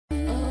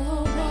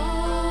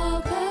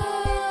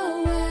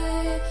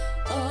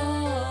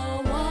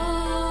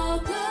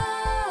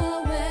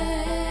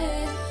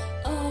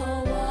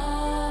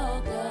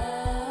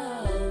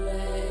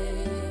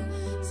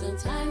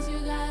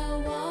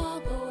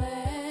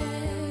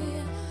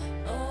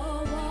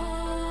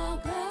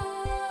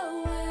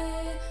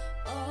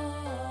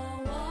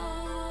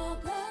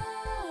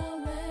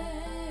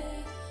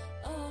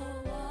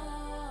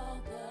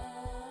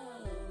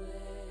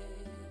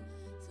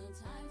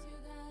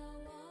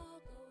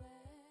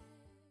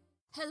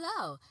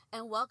Hello,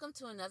 and welcome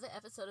to another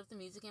episode of the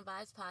Music and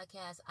Vibes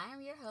Podcast. I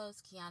am your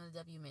host, Keana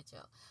W.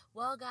 Mitchell.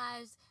 Well,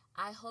 guys,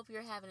 I hope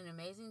you're having an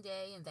amazing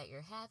day and that you're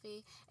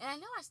happy. And I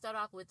know I start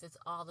off with this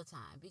all the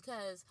time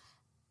because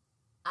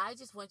I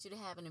just want you to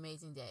have an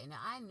amazing day. Now,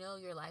 I know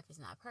your life is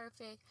not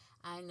perfect.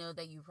 I know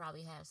that you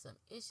probably have some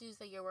issues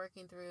that you're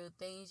working through,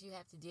 things you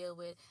have to deal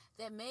with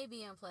that may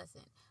be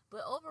unpleasant.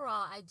 But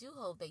overall, I do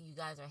hope that you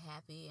guys are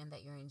happy and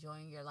that you're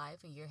enjoying your life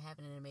and you're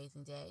having an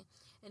amazing day.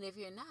 And if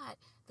you're not,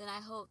 then I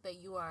hope that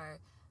you are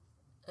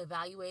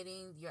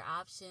evaluating your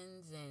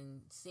options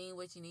and seeing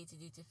what you need to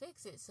do to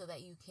fix it so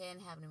that you can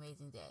have an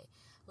amazing day.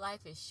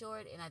 Life is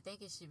short, and I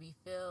think it should be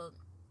filled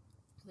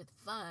with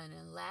fun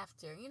and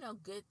laughter,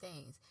 good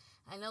things.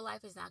 I know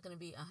life is not going to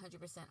be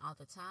 100% all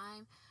the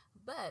time,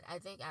 but I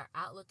think our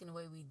outlook and the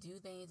way we do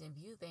things and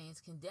view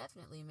things can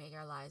definitely make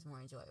our lives more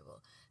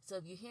enjoyable. So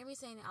if you hear me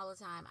saying it all the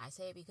time, I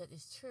say it because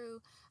it's true.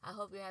 I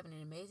hope you're having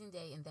an amazing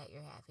day and that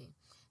you're happy.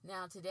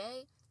 Now,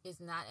 today is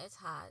not as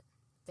hot,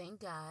 thank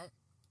God,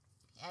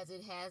 as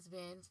it has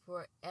been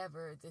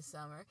forever this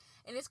summer.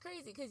 And it's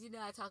crazy because,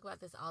 I talk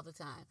about this all the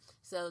time.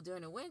 So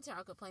during the winter,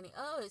 I'm complaining,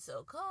 oh, it's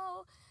so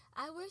cold.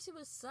 I wish it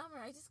was summer.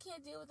 I just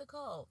can't deal with the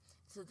cold.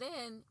 So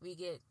then we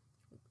get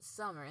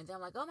summer, and then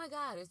I'm like, oh my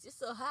God, it's just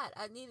so hot.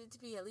 I need it to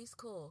be at least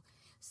cool.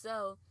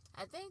 So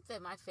I think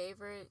that my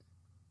favorite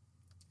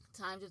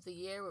times of the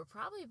year would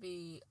probably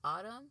be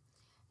autumn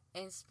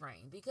and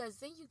spring, because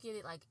then you get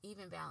it like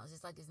even balance.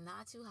 It's like it's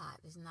not too hot,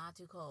 it's not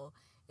too cold,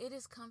 it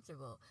is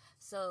comfortable.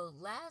 So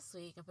last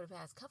week and for the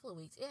past couple of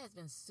weeks, it has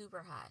been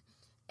super hot,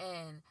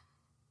 and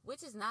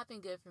which has not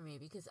been good for me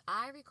because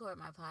I record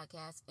my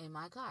podcast in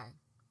my car.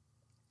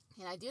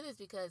 And I do this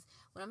because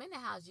when I'm in the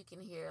house, you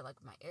can hear like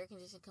my air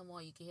conditioning come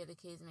on, you can hear the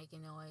kids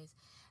making noise,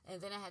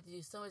 and then I have to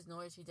do so much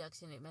noise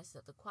reduction, it messes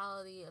up the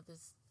quality of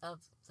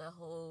the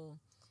whole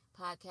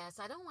podcast.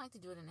 I don't like to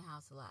do it in the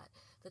house a lot.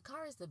 The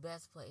car is the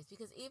best place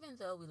because even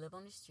though we live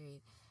on the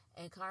street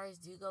and cars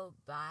do go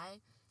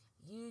by,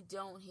 you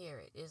don't hear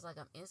it. It's like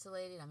I'm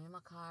insulated, I'm in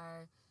my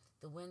car,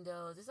 the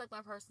windows, it's like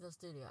my personal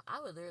studio.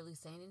 I would literally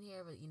sing in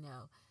here, but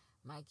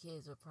my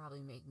kids would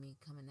probably make me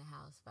come in the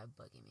house by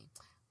bugging me.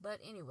 But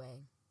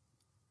anyway,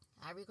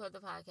 I record the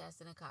podcast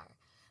in a car.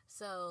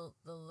 So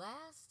the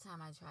last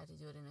time I tried to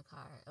do it in a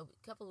car,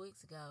 a couple of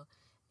weeks ago,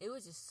 it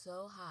was just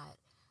so hot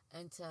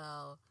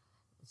until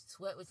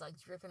sweat was like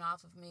dripping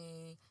off of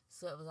me.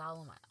 Sweat was all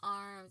on my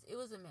arms. It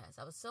was a mess.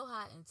 I was so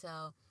hot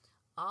until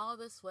all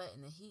the sweat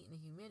and the heat and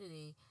the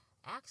humidity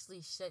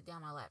actually shut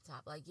down my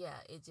laptop.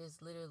 It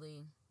just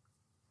literally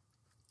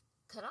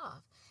cut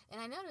off. And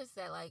I noticed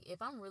that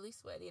if I'm really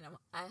sweaty and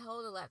I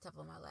hold a laptop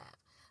on my lap.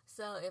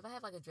 So if I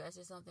have a dress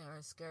or something or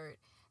a skirt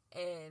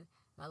and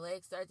my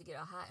legs start to get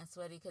all hot and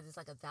sweaty because it's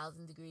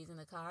 1,000 degrees in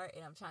the car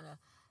and I'm trying to,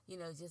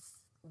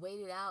 just wait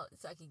it out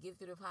so I can get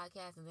through the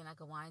podcast and then I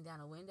can wind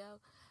down a window.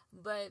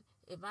 But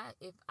if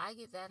I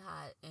get that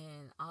hot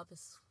and all the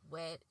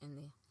sweat and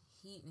the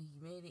heat and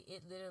humidity,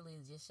 it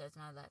literally just shuts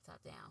my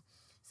laptop down.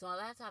 So my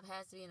laptop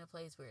has to be in a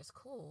place where it's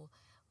cool,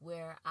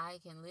 where I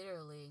can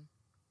literally,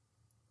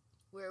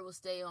 where it will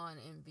stay on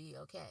and be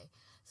okay.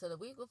 So the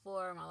week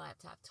before, my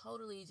laptop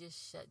totally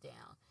just shut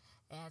down.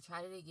 And I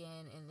tried it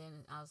again, and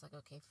then I was like,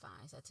 okay,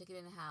 fine. So I took it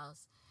in the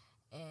house,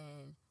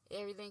 and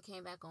everything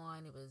came back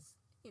on. It was,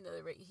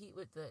 the heat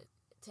with the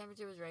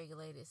temperature was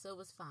regulated, so it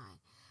was fine.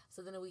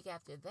 So then a week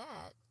after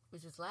that,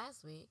 which was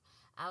last week,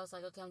 I was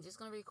like, okay, I'm just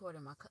going to record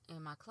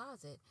in my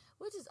closet,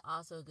 which is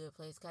also a good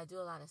place because I do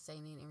a lot of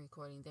singing and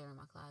recording there in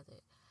my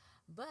closet.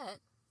 But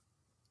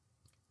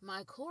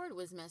my cord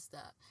was messed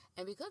up,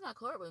 and because my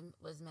cord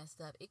was messed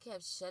up, it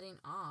kept shutting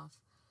off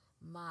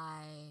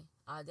my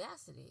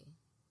Audacity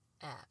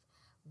app,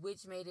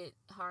 which made it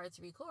hard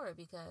to record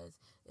because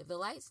if the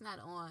light's not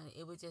on,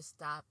 it would just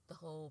stop the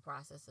whole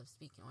process of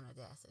speaking on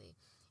Audacity.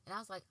 And I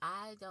was like,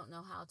 I don't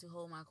know how to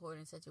hold my cord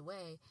in such a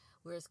way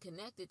where it's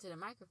connected to the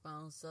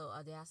microphone so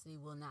Audacity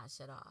will not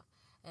shut off.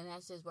 And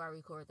that's just where I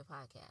record the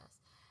podcast.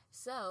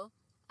 So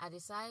I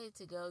decided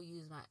to go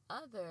use my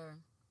other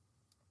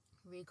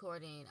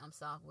recording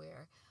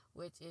software,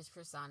 which is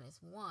for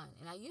Sonus One.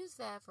 And I use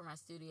that for my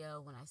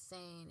studio when I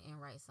sing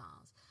and write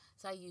songs.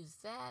 So I use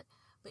that.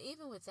 But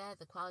even with that,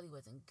 the quality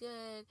wasn't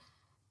good.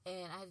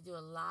 And I had to do a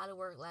lot of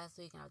work last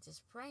week. And I was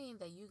just praying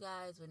that you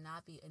guys would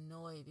not be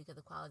annoyed because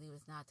the quality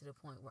was not to the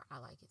point where I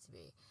like it to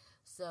be.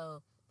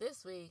 So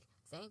this week,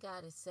 thank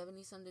God it's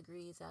 70-some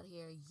degrees out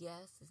here.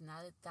 Yes, it's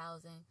not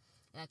 1,000.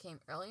 And I came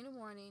early in the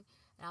morning.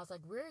 And I was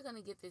like, we're going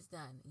to get this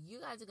done. You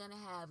guys are going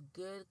to have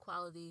good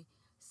quality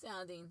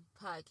sounding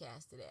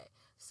podcast today.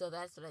 So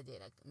that's what I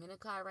did. I'm in a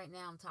car right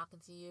now. I'm talking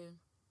to you.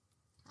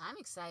 I'm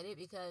excited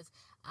because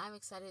I'm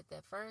excited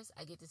that first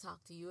I get to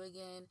talk to you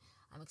again.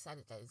 I'm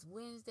excited that it's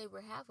Wednesday.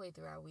 We're halfway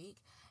through our week,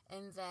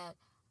 and that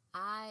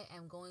I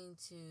am going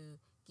to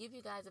give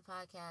you guys a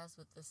podcast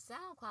with the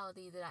sound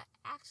quality that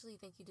I actually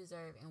think you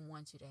deserve and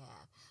want you to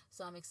have.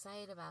 So I'm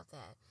excited about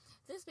that.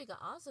 This week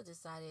I also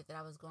decided that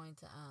I was going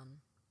to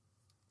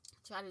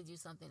try to do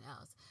something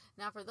else.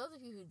 Now, for those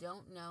of you who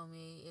don't know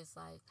me, it's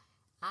like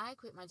I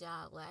quit my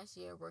job last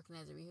year working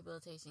as a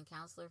rehabilitation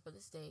counselor for the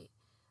state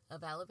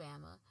of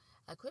Alabama.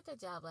 I quit that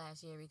job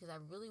last year because I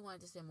really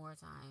wanted to spend more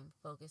time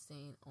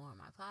focusing on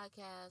my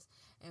podcast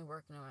and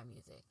working on my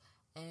music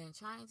and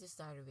trying to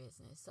start a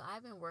business. So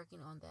I've been working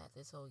on that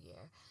this whole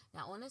year.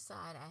 Now, on the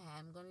side,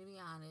 I'm going to be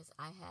honest,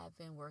 I have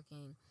been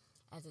working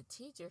as a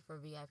teacher for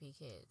VIP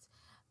kids.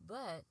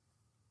 But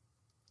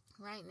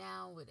right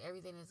now, with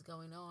everything that's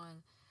going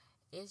on,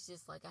 it's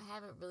just like I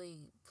haven't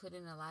really put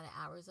in a lot of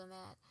hours on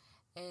that.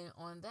 And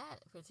on that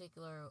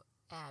particular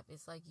app,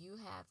 it's like you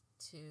have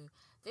to,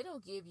 they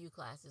don't give you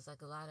classes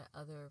like a lot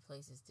of other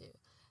places do.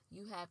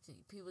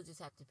 People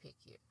just have to pick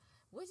you,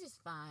 which is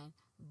fine,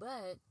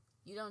 but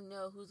you don't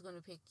know who's going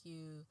to pick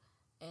you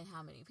and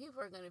how many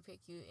people are going to pick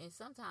you. And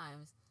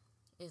sometimes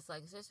it's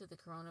like, especially with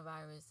the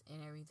coronavirus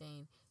and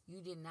everything, you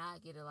did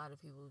not get a lot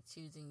of people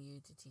choosing you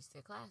to teach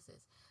their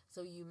classes.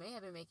 So you may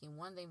have been making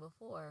one thing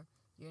before,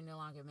 you're no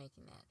longer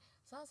making that.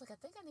 So I was like, I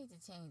think I need to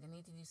change. I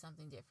need to do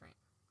something different.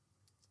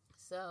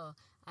 So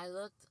I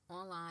looked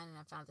online and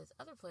I found this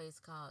other place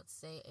called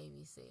Say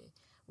ABC,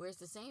 where it's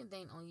the same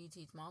thing, only you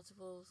teach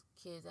multiple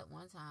kids at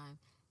one time,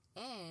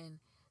 and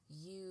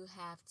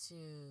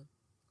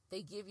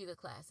they give you the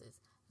classes.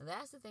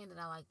 That's the thing that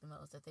I like the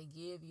most, that they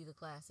give you the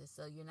classes.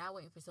 So you're not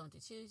waiting for someone to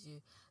choose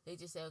you. They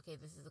just say, okay,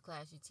 this is the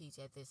class you teach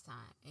at this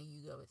time, and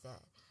you go with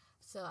that.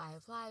 So I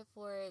applied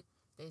for it.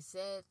 They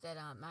said that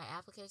my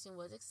application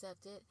was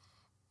accepted,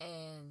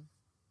 and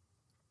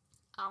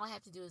all I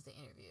have to do is the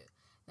interview.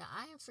 Now,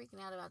 I am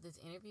freaking out about this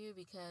interview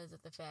because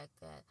of the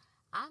fact that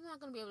I'm not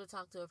going to be able to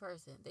talk to a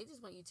person. They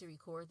just want you to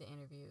record the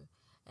interview,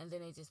 and then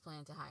they just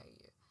plan to hire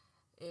you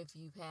if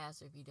you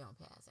pass or if you don't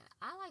pass. And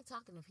I like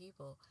talking to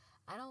people.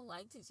 I don't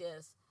like to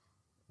just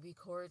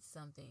record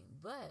something,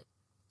 but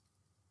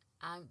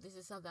this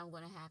is something I'm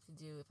going to have to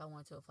do if I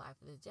want to apply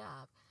for this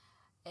job.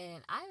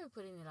 And I've been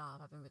putting it off.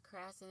 I've been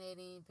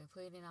procrastinating, been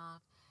putting it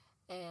off.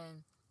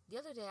 And the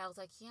other day I was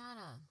like,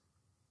 Keana,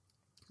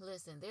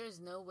 listen, there's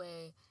no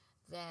way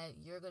that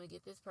you're going to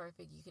get this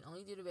perfect. You can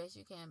only do the best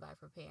you can by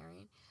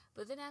preparing.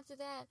 But then after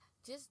that,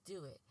 just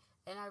do it.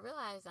 And I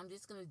realized I'm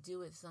just going to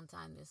do it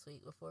sometime this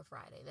week before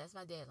Friday. That's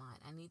my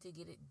deadline. I need to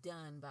get it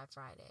done by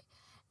Friday.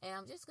 And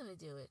I'm just going to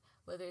do it,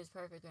 whether it's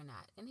perfect or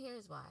not. And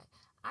here's why.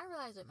 I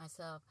realized with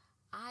myself,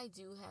 I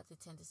do have the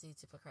tendency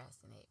to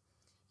procrastinate.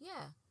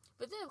 Yeah.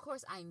 But then, of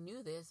course, I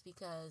knew this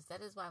because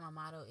that is why my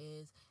motto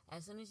is,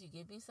 as soon as you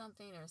give me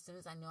something or as soon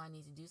as I know I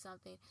need to do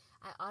something,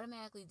 I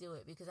automatically do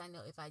it because I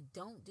know if I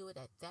don't do it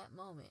at that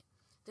moment,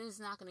 then it's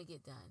not going to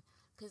get done.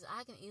 Because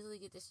I can easily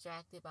get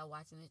distracted by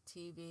watching the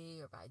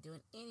TV or by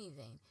doing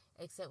anything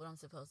except what I'm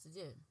supposed to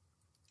do.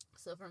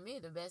 So for me,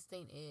 the best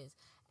thing is,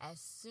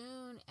 as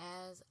soon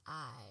as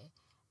I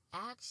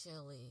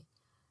actually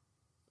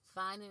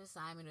find an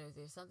assignment or if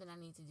there's something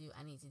I need to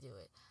do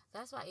it.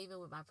 That's why even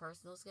with my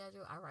personal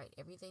schedule, I write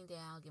everything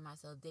down, give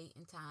myself date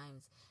and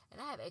times,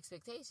 and I have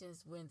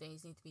expectations when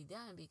things need to be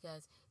done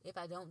because if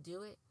I don't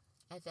do it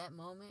at that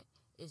moment,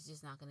 it's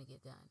just not going to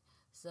get done.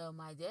 So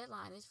my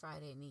deadline is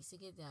Friday. It needs to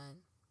get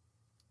done.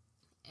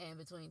 And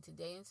between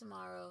today and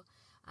tomorrow,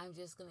 I'm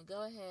just going to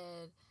go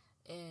ahead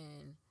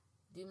and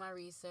do my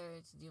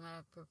research, do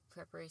my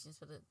preparations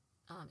for the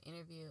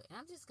interview, and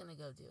I'm just going to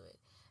go do it.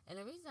 And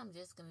the reason I'm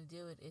just going to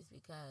do it is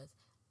because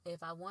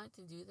if I want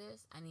to do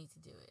this, I need to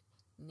do it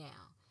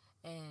now.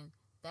 And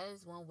that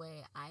is one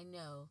way I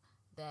know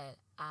that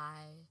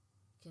I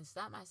can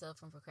stop myself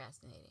from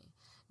procrastinating.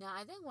 Now,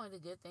 I think one of the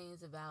good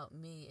things about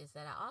me is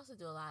that I also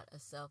do a lot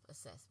of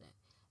self-assessment,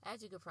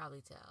 as you could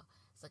probably tell.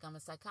 It's like I'm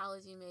a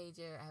psychology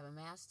major. I have a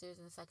master's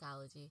in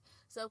psychology.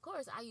 So, of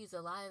course, I use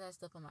a lot of that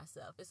stuff on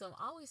myself. And so I'm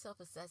always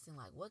self-assessing,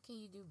 like, what can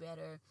you do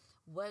better?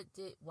 Why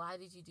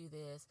did you do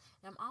this?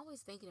 And I'm always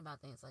thinking about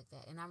things like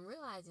that. And I'm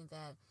realizing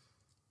that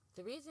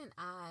the reason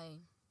I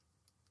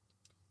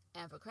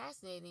am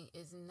procrastinating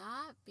is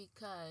not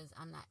because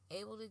I'm not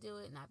able to do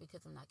it, not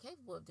because I'm not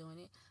capable of doing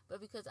it, but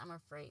because I'm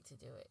afraid to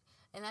do it.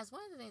 And that's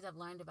one of the things I've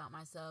learned about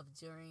myself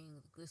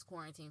during this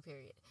quarantine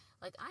period.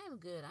 Like, I am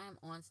good. I am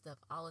on stuff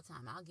all the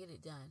time. I'll get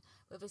it done.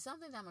 But if it's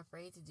something that I'm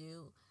afraid to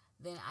do,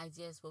 then I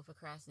just will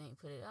procrastinate and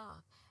put it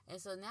off. And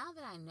so now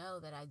that I know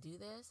that I do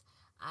this,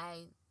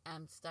 I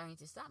am starting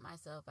to stop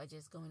myself by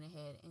just going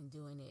ahead and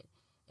doing it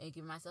and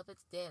giving myself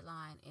its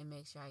deadline and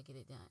make sure I get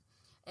it done.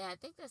 And I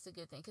think that's a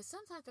good thing because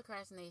sometimes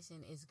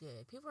procrastination is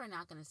good. People are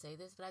not going to say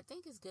this, but I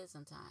think it's good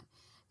sometimes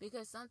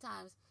because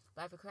sometimes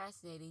by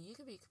procrastinating, you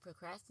could be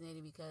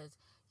procrastinating because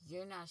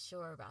you're not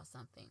sure about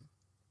something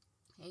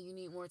and you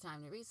need more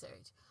time to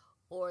research,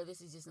 or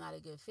this is just not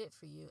a good fit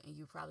for you and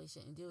you probably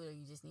shouldn't do it, or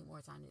you just need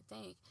more time to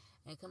think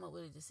and come up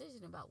with a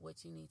decision about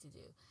what you need to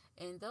do.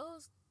 In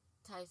those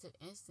types of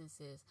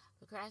instances,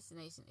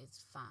 procrastination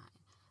is fine.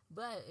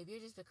 But if you're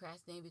just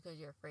procrastinating because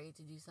you're afraid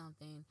to do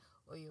something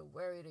or you're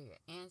worried or you're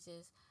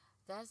anxious,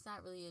 that's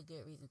not really a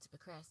good reason to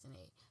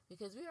procrastinate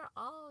because we are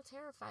all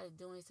terrified of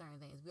doing certain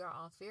things. We are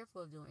all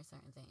fearful of doing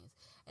certain things.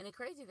 And the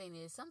crazy thing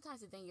is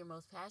sometimes the thing you're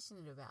most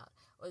passionate about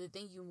or the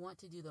thing you want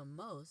to do the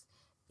most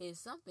is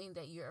something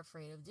that you're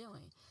afraid of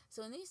doing.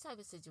 So in these type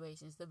of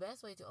situations, the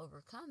best way to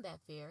overcome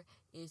that fear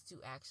is to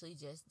actually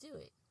just do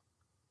it.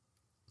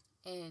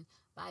 And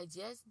by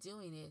just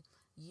doing it,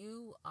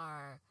 you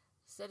are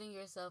setting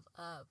yourself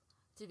up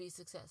to be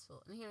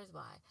successful. And here's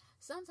why.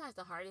 Sometimes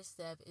the hardest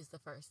step is the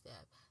first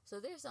step. So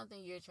there's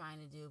something you're trying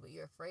to do, but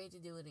you're afraid to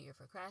do it, and you're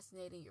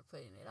procrastinating, you're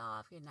putting it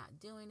off, you're not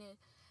doing it.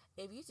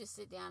 If you just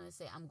sit down and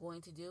say, I'm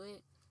going to do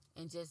it,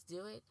 and just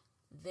do it,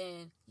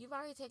 then you've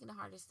already taken the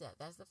hardest step.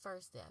 That's the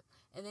first step.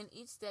 And then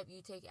each step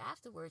you take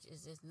afterwards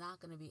is just not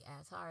going to be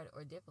as hard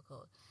or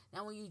difficult.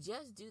 Now, when you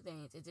just do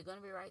things, is it going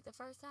to be right the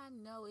first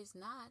time? No, it's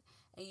not.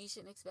 And you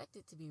shouldn't expect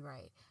it to be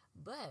right.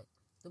 But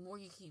the more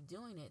you keep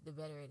doing it, the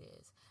better it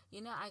is.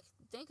 You know, I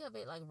think of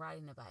it like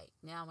riding a bike.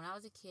 Now, when I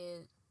was a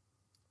kid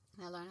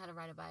and I learned how to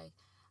ride a bike,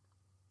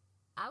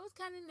 I was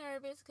kind of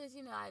nervous because,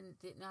 you know, I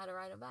didn't know how to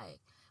ride a bike.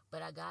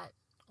 But I got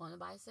on a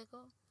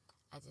bicycle.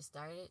 I just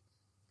started.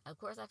 Of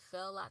course, I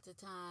fell lots of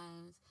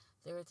times.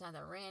 There were times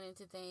I ran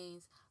into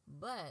things.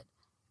 But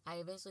I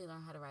eventually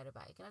learned how to ride a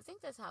bike. And I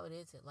think that's how it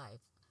is in life.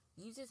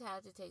 You just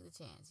have to take the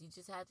chance. You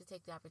just have to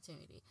take the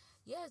opportunity.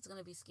 Yeah, it's going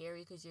to be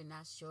scary because you're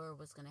not sure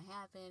what's going to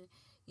happen.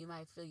 You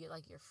might feel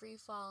like you're free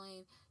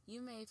falling.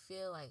 You may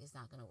feel like it's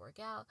not going to work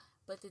out.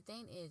 But the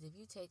thing is, if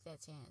you take that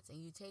chance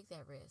and you take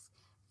that risk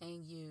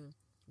and you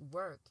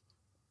work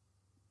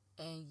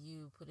and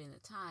you put in the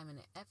time and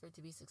the effort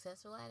to be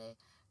successful at it,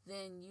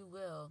 then you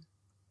will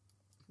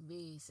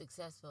be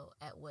successful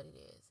at what it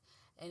is.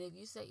 And if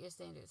you set your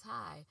standards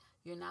high,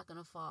 you're not going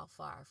to fall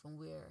far from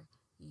where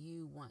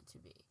you want to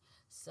be.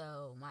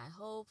 So my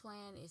whole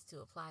plan is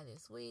to apply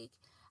this week.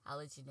 I'll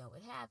let you know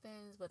what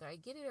happens. Whether I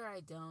get it or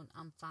I don't,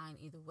 I'm fine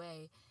either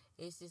way.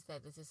 It's just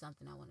that this is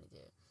something I want to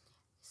do.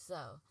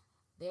 So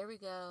there we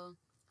go.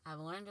 I've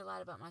learned a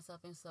lot about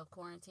myself in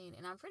self-quarantine,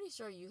 and I'm pretty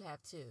sure you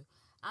have too.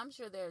 I'm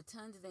sure there are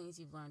tons of things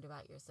you've learned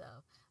about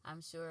yourself.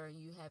 I'm sure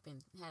you have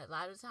had a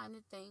lot of time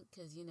to think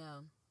because, you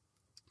know,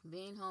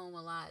 being home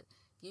a lot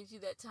gives you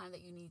that time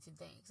that you need to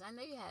think. So I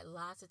know you had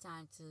lots of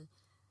time to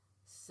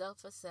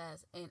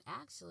self-assess and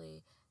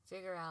actually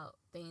figure out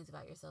things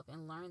about yourself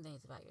and learn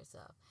things about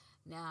yourself.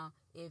 Now,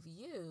 if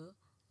you,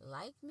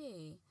 like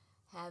me,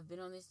 have been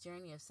on this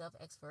journey of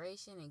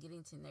self-exploration and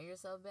getting to know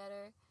yourself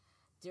better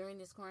during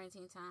this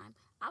quarantine time,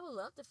 I would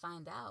love to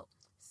find out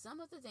some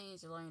of the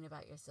things you're learning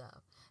about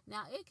yourself.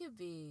 Now, it could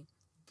be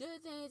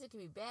good things, it could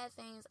be bad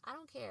things. I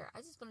don't care. I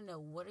just want to know,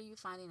 what are you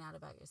finding out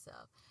about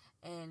yourself?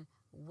 And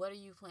what do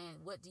you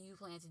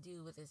plan to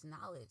do with this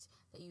knowledge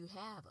that you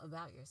have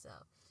about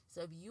yourself?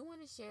 So if you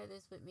want to share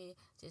this with me,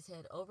 just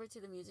head over to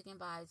the Music and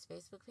Vibes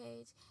Facebook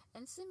page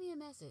and send me a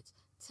message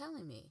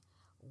telling me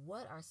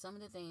what are some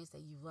of the things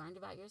that you've learned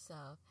about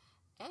yourself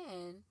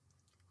and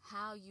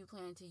how you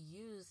plan to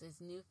use this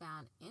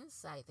newfound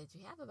insight that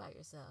you have about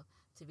yourself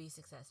to be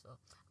successful.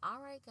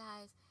 All right,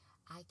 guys,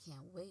 I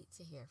can't wait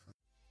to hear from you.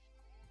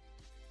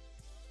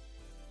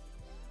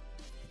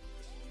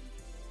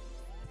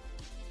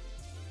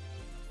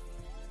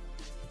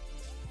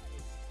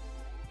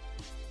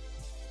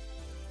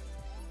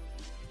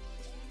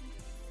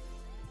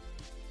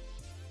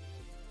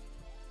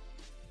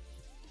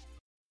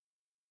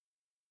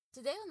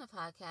 Today on the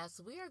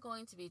podcast, we are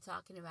going to be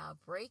talking about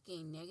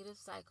breaking negative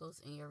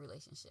cycles in your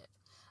relationship.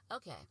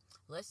 Okay,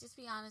 let's just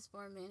be honest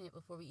for a minute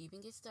before we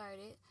even get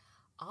started.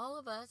 All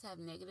of us have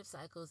negative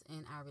cycles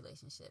in our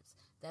relationships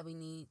that we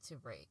need to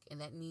break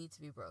and that need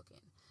to be broken.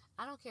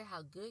 I don't care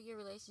how good your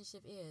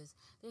relationship is,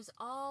 there's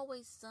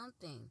always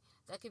something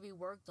that could be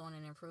worked on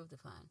and improved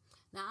upon.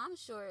 Now, I'm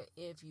sure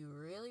if you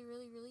really,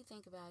 really, really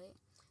think about it,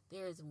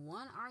 there is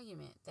one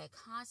argument that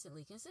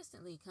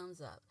consistently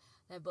comes up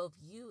that both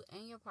you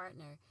and your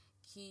partner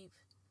keep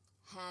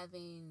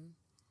having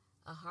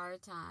a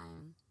hard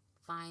time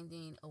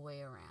finding a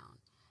way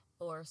around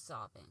or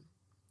solving,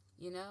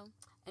 you know?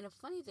 And the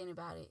funny thing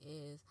about it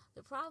is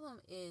the problem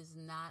is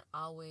not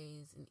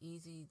always an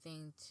easy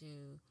thing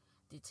to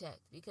detect,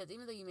 because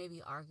even though you may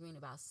be arguing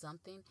about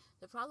something,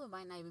 the problem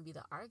might not even be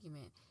the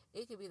argument.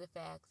 It could be the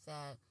fact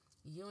that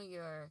you and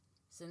your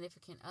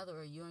significant other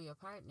or you and your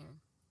partner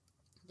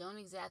don't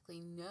exactly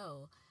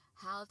know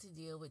how to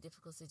deal with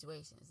difficult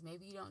situations.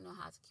 Maybe you don't know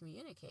how to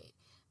communicate.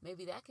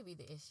 Maybe that could be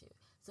the issue.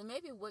 So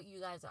maybe what you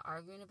guys are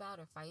arguing about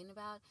or fighting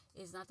about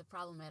is not the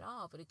problem at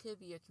all, but it could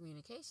be your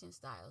communication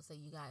styles that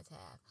you guys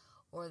have,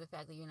 or the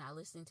fact that you're not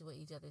listening to what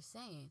each other's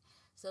saying.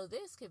 So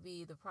this could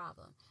be the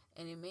problem,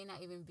 and it may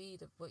not even be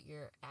what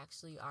you're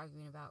actually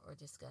arguing about or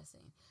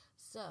discussing.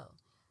 So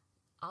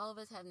all of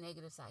us have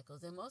negative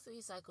cycles, and most of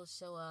these cycles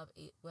show up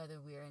whether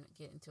we're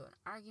getting into an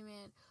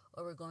argument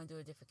or we're going through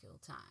a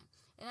difficult time.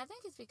 And I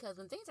think it's because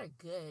when things are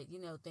good, you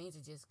know, things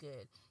are just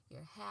good.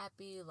 You're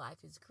happy,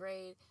 life is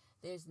great,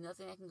 there's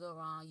nothing that can go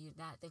wrong, you're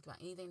not thinking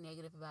about anything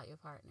negative about your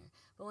partner.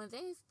 But when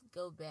things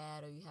go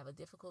bad or you have a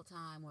difficult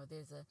time or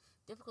there's a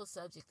difficult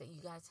subject that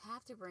you guys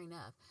have to bring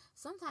up,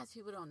 sometimes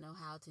people don't know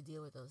how to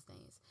deal with those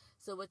things.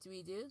 So what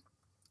do?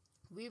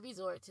 we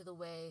resort to the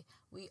way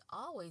we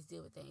always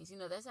deal with things.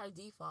 That's our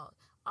default.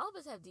 All of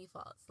us have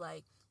defaults.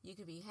 Like, you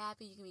can be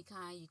happy, you can be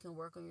kind, you can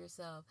work on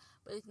yourself,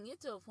 but it can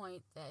get to a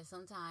point that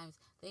sometimes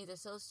things are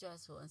so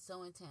stressful and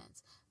so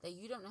intense that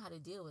you don't know how to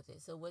deal with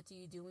it. So what do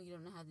you do when you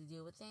don't know how to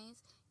deal with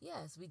things?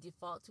 Yes, we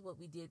default to what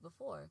we did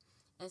before.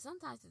 And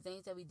sometimes the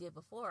things that we did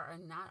before are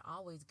not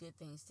always good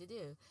things to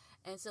do.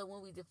 And so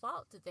when we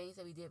default to things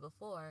that we did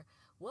before,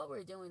 what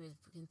we're doing is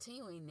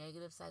continuing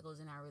negative cycles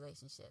in our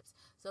relationships.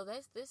 So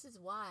this is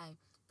why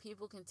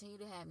people continue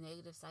to have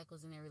negative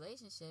cycles in their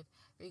relationship,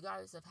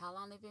 regardless of how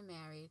long they've been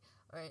married,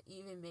 or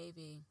even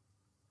maybe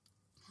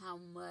how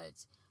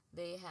much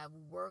they have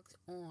worked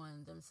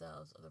on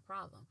themselves or the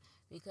problem.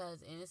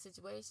 Because in a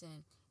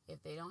situation,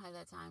 if they don't have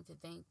that time to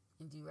think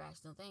and do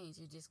rational things,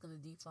 you're just going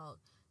to default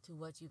to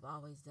what you've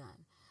always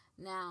done.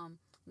 Now,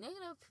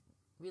 negative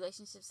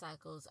relationship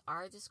cycles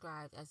are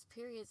described as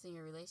periods in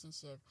your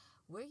relationship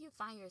where you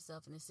find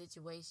yourself in a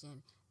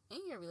situation in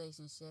your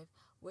relationship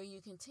where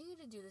you continue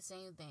to do the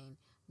same thing,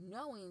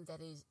 knowing that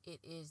it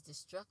is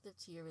destructive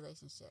to your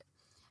relationship.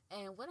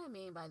 And what I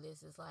mean by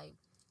this is, like,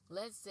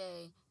 let's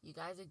say you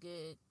guys are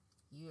good,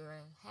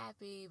 you're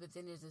happy, but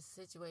then there's a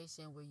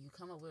situation where you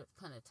come up with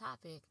a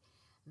topic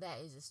that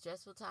is a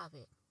stressful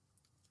topic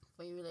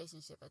for your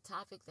relationship, a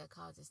topic that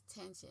causes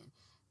tension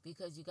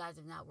because you guys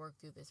have not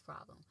worked through this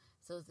problem.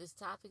 So it's this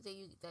topic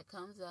that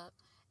comes up,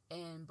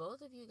 and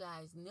both of you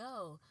guys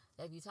know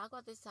that if you talk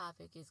about this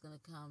topic, it's going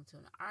to come to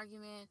an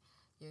argument,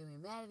 you're going to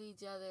be mad at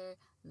each other,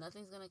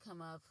 nothing's going to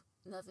come up,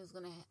 nothing's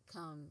going to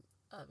come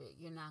of it,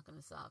 you're not going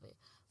to solve it.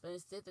 But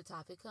instead, the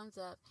topic comes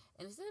up,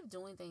 and instead of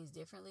doing things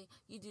differently,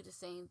 you do the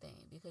same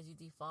thing because you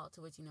default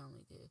to what you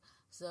normally do.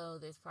 So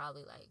there's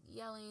probably like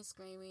yelling,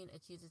 screaming,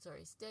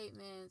 accusatory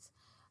statements,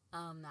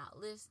 not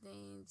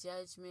listening,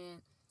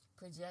 judgment,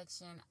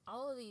 projection,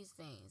 all of these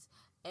things.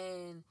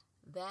 And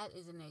that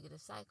is a negative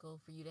cycle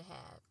for you to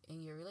have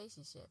in your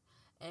relationship.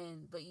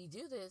 But you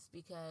do this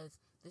because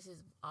this is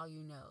all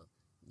you know.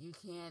 You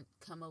can't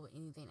come up with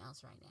anything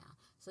else right now.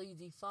 So you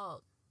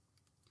default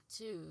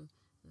to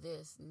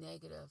this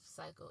negative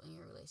cycle in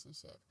your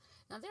relationship.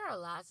 Now, there are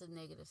lots of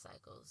negative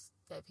cycles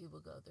that people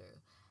go through.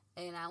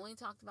 And I only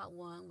talked about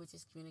one, which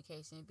is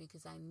communication,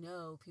 because I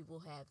know people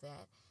have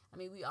that. I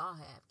mean, we all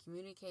have.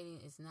 Communicating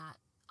is not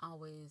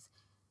always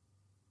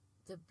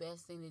the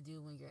best thing to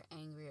do when you're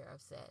angry or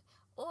upset.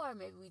 Or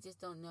maybe we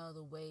just don't know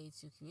the way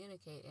to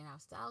communicate, and our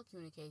style of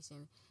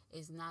communication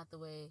is not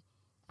the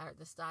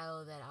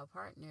style that our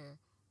partner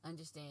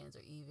understands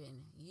or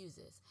even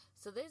uses.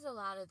 So there's a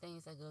lot of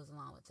things that goes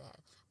along with that.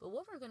 But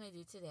what we're going to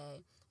do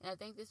today, and I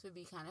think this would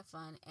be kind of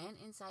fun and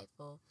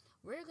insightful,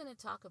 we're going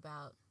to talk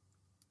about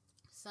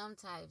some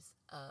types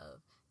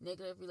of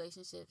negative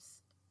relationships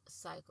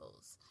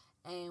cycles,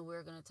 and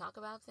we're going to talk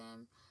about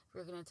them.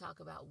 We're going to talk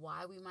about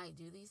why we might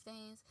do these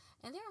things,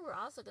 and then we're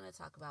also going to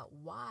talk about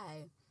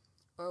why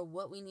or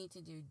what we need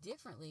to do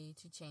differently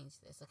to change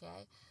this,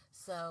 okay?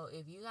 So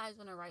if you guys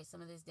want to write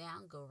some of this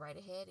down, go right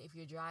ahead. If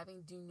you're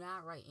driving, do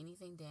not write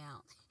anything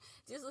down.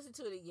 Just listen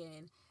to it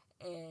again,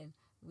 and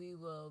we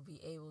will be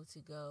able to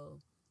go.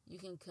 You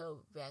can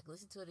go back,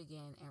 listen to it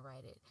again, and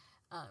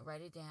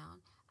write it down.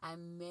 I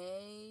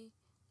may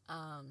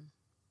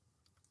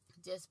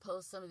just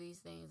post some of these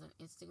things on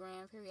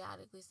Instagram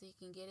periodically so you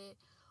can get it,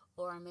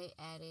 or I may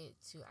add it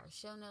to our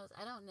show notes.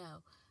 I don't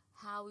know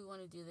how we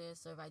want to do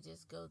this, or if I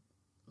just go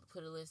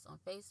put a list on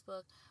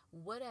Facebook,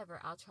 whatever.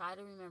 I'll try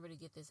to remember to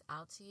get this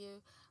out to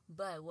you.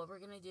 But what we're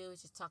going to do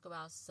is just talk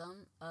about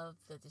some of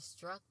the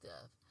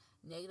destructive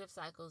negative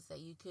cycles that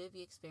you could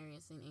be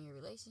experiencing in your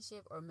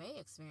relationship or may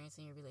experience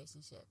in your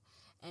relationship.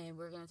 And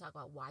we're going to talk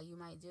about why you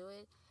might do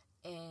it,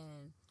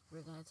 and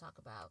we're going to talk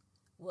about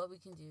what we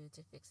can do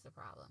to fix the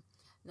problem.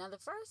 Now, the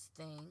first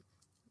thing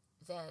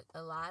that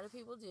a lot of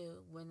people do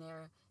when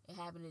they're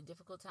having a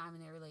difficult time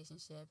in their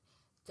relationship,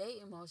 they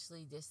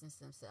emotionally distance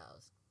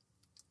themselves.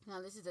 Now,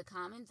 this is a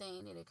common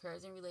thing that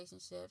occurs in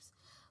relationships,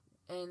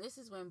 and this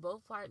is when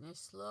both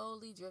partners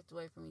slowly drift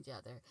away from each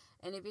other,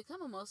 and they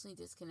become emotionally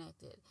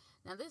disconnected.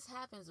 Now, this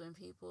happens when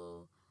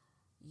people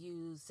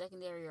use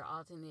secondary or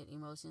alternate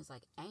emotions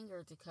like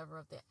anger to cover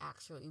up their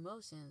actual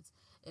emotions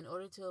in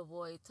order to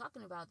avoid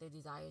talking about their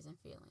desires and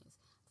feelings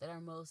that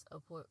are most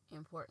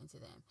important to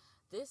them.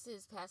 This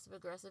is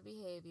passive-aggressive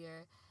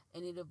behavior,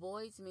 and it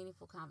avoids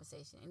meaningful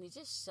conversation, and it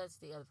just shuts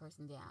the other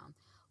person down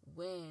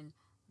when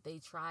they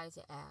try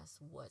to ask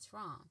what's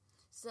wrong.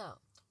 So,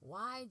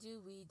 why do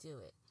we do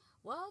it?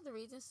 Well, the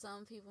reason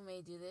some people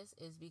may do this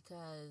is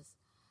because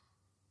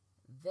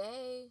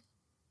they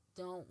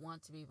don't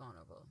want to be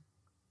vulnerable.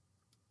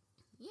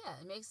 Yeah,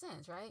 it makes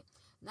sense, right?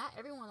 Not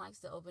everyone likes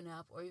to open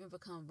up or even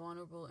become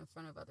vulnerable in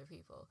front of other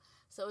people.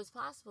 So it's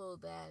possible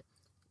that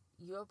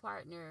your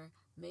partner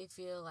may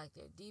feel like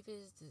their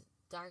deepest,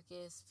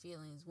 darkest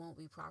feelings won't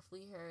be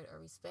properly heard or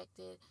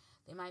respected.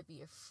 They might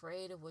be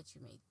afraid of what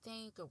you may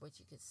think or what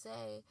you could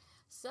say.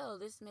 So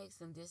this makes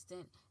them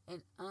distant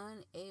and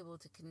unable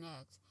to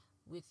connect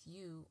with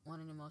you on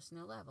an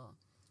emotional level.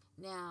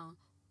 Now,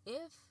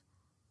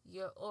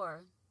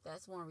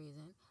 that's one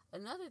reason.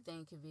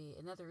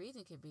 Another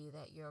reason could be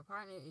that your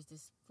partner is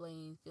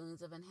displaying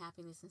feelings of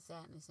unhappiness and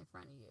sadness in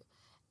front of you,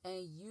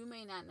 and you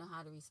may not know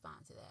how to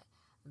respond to that.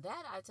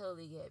 That I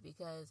totally get,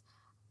 because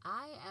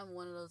I am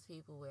one of those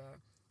people where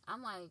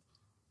I'm like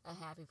a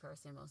happy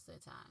person most of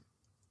the time.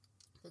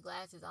 The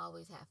glass is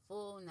always half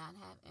full, not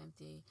half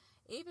empty.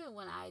 Even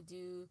when I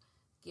do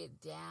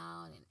get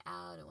down and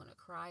out and want to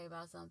cry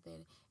about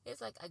something, it's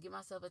like I give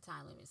myself a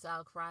time limit. So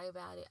I'll cry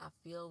about it, I'll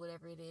feel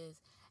whatever it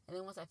is, and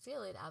then once I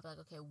feel it, I'll be like,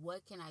 okay,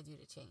 what can I do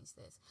to change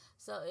this?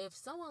 So if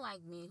someone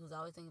like me, who's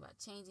always thinking about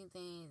changing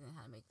things and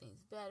how to make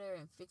things better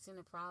and fixing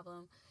the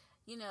problem,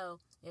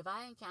 if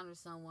I encounter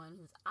someone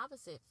who's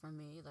opposite from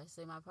me, let's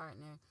say my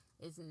partner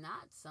is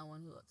not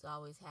someone who's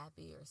always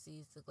happy or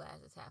sees the glass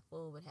as half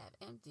full but half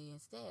empty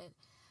instead,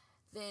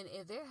 then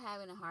if they're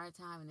having a hard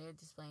time and they're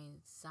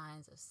displaying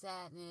signs of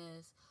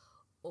sadness,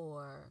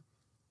 or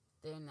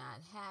they're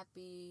not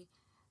happy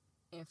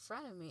in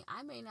front of me,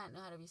 I may not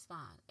know how to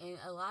respond. And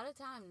a lot of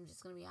times, I'm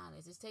just going to be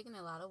honest, it's taken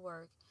a lot of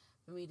work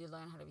for me to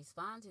learn how to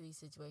respond to these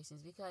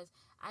situations, because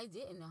I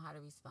didn't know how to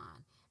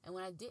respond. And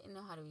when I didn't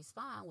know how to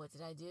respond, what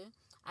did I do?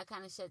 I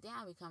kind of shut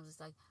down, because it's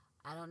like,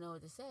 I don't know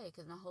what to say,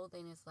 because my whole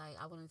thing is like,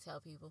 I want to tell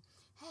people,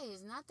 hey,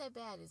 it's not that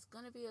bad. It's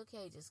going to be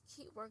okay. Just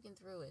keep working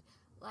through it.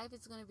 Life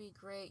is going to be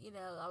great.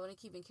 I want to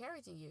keep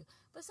encouraging you.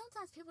 But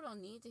sometimes people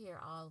don't need to hear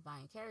all of my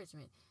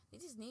encouragement. They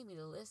just need me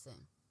to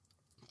listen.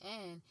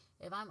 And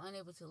if I'm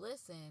unable to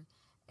listen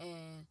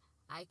and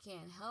I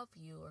can't help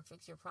you or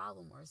fix your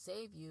problem or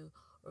save you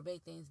or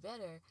make things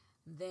better,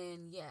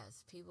 then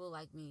yes, people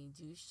like me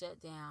do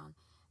shut down,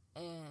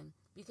 and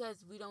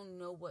because we don't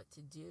know what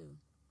to do.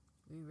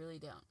 We really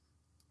don't.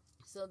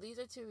 So these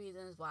are two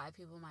reasons why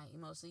people might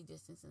emotionally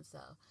distance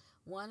themselves.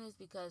 One is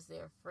because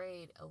they're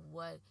afraid of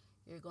what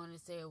you're going to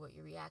say or what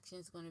your reaction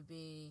is going to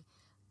be.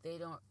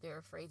 They're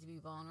afraid to be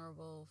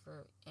vulnerable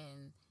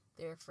and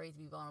they're afraid to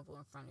be vulnerable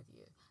in front of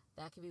you.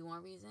 That could be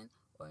one reason,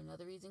 or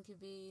another reason could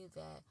be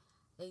that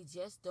they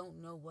just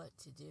don't know what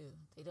to do.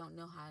 They don't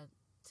know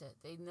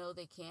they know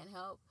they can't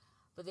help,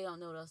 but they don't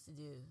know what else to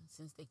do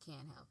since they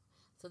can't help.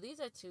 So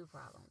these are two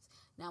problems.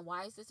 Now,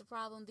 why is this a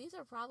problem? These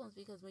are problems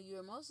because when you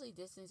emotionally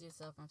distance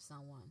yourself from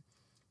someone,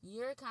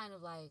 you're kind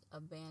of like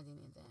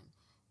abandoning them,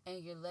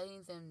 and you're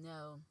letting them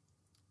know,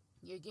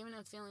 you're giving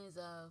them feelings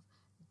of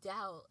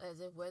doubt as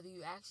if whether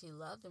you actually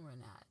love them or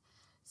not.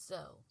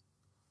 So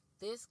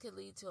this could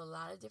lead to a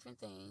lot of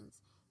different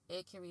things.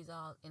 It can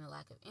result in a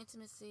lack of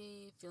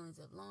intimacy, feelings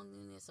of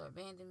loneliness or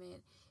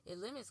abandonment. It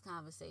limits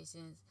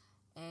conversations,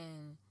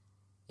 and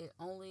it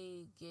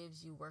only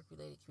gives you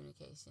work-related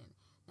communication.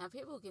 Now,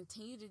 people who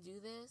continue to do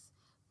this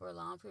for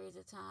long periods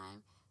of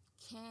time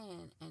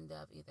can end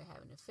up either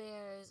having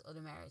affairs, or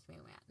the marriage may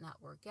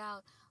not work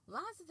out.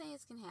 Lots of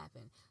things can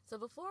happen. So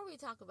before we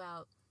talk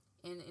about,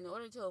 in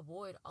order to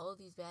avoid all of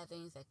these bad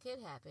things that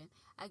could happen,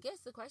 I guess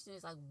the question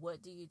is like,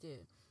 what do you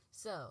do?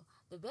 So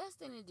the best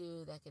thing to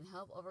do that can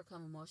help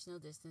overcome emotional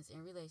distance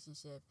in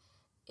relationship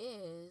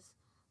is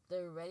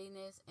the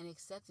readiness and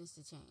acceptance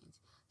to change.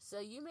 So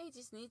you may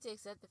just need to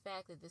accept the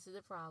fact that this is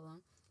a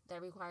problem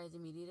that requires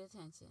immediate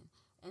attention,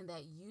 and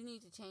that you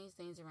need to change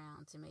things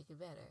around to make it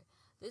better.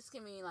 This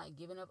can mean like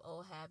giving up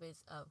old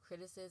habits of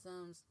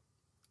criticisms,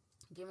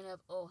 giving up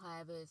old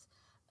habits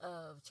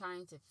of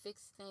trying to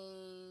fix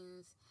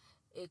things.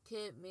 It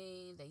could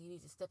mean that you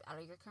need to step out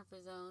of your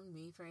comfort zone,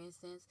 me for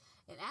instance,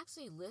 and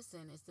actually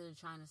listen instead of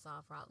trying to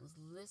solve problems.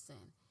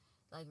 Listen,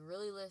 like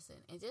really listen,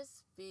 and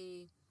just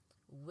be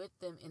with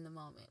them in the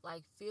moment.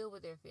 Like feel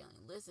what they're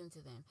feeling, listen to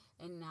them,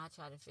 and not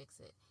try to fix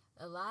it.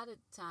 A lot of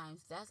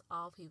times that's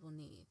all people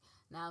need.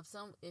 Now,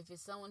 if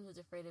it's someone who's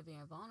afraid of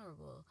being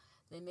vulnerable,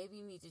 then maybe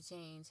you need to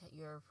change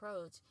your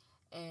approach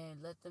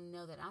and let them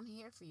know that I'm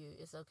here for you.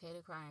 It's okay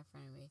to cry in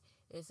front of me.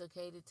 It's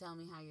okay to tell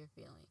me how you're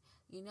feeling.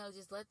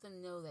 Just let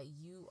them know that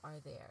you are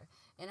there.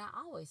 And I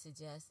always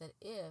suggest that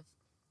if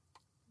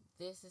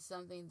this is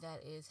something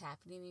that is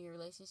happening in your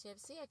relationship,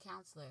 see a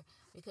counselor,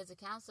 because a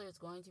counselor is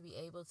going to be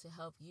able to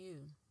help you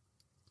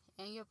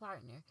and your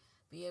partner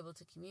be able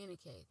to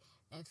communicate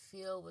and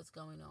feel what's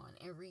going on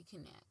and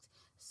reconnect.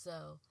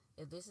 So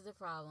if this is a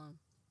problem,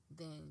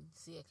 then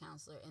see a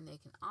counselor, and they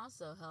can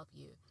also help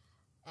you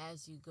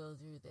as you go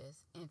through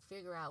this and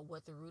figure out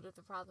what the root of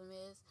the problem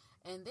is,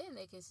 and then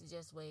they can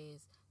suggest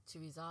ways to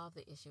resolve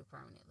the issue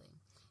permanently.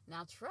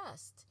 Now,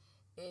 trust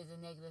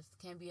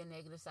can be a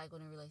negative cycle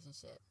in a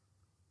relationship.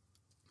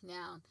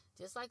 Now,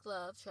 just like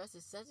love, trust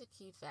is such a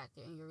key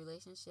factor in your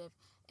relationship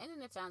and in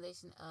the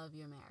foundation of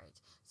your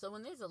marriage. So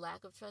when there's a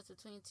lack of trust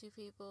between two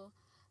people,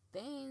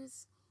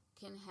 things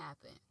can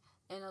happen.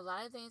 And a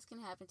lot of things can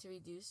happen to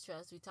reduce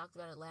trust. We talked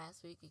about it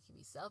last week. It can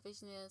be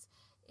selfishness.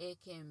 It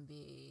can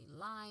be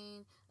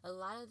lying. A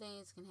lot of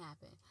things can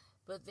happen.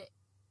 But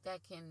that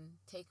can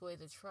take away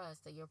the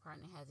trust that your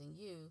partner has in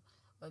you,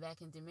 or that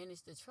can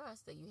diminish the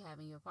trust that you have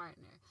in your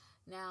partner.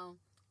 Now,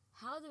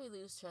 how do we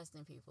lose trust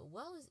in people?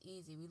 Well, it's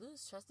easy. We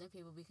lose trust in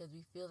people because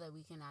we feel that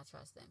we cannot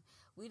trust them.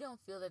 We don't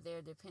feel that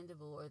they're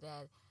dependable, or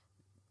that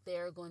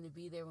they're going to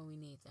be there when we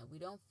need them. We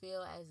don't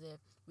feel as if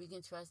we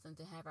can trust them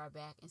to have our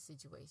back in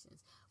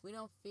situations. We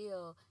don't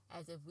feel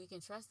as if we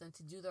can trust them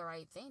to do the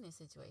right thing in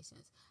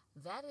situations.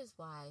 That is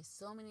why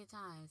so many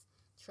times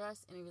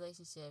trust in a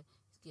relationship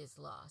gets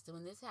lost. And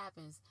when this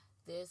happens,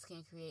 this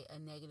can create a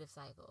negative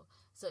cycle.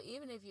 So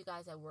even if you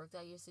guys have worked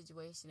out your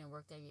situation and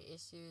worked out your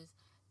issues,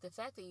 the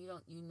fact that you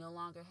no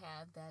longer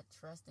have that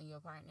trust in your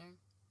partner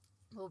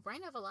will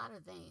bring up a lot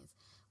of things.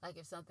 Like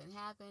if something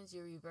happens,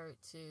 you revert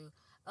to,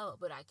 oh,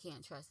 but I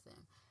can't trust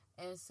them.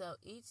 And so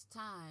each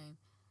time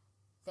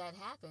that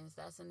happens,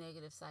 that's a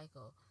negative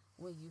cycle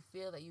when you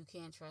feel that you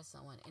can't trust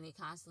someone, and it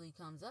constantly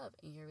comes up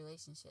in your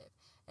relationship.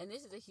 And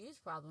this is a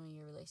huge problem in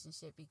your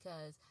relationship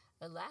because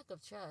a lack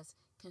of trust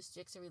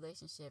constricts a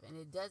relationship, and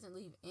it doesn't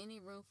leave any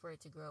room for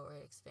it to grow or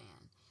expand.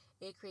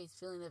 It creates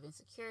feeling of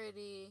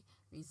insecurity,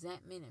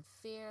 resentment, and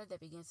fear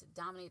that begins to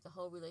dominate the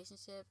whole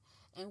relationship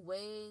in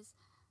ways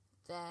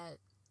that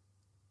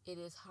it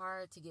is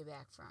hard to get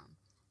back from.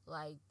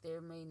 Like,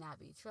 there may not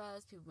be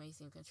trust. People may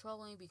seem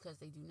controlling because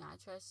they do not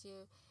trust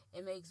you.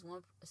 It makes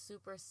one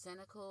super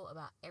cynical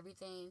about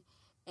everything.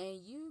 And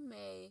you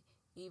may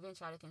even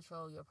try to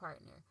control your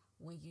partner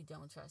when you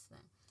don't trust them.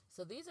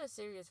 So these are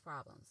serious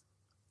problems.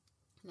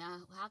 Now,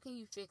 how can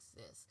you fix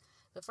this?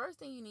 The first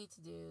thing you need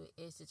to do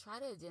is to try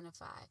to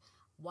identify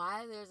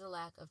why there's a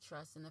lack of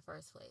trust in the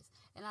first place.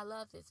 And I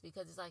love this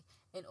because it's like,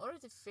 in order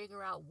to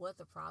figure out what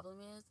the problem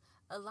is,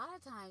 a lot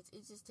of times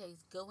it just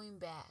takes going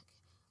back,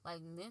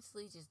 like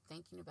mentally just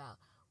thinking about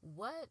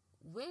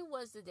when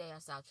was the day I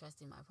stopped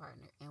trusting my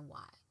partner and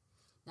why.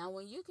 Now,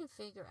 when you can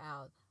figure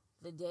out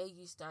the day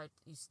you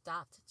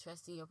stopped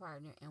trusting your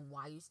partner and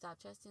why you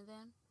stopped trusting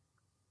them,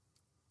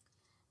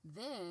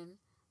 then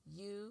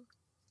you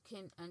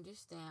can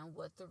understand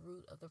what the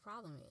root of the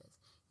problem is.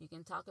 You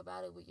can talk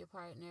about it with your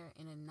partner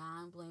in a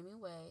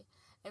non-blaming way.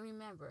 And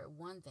remember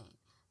one thing,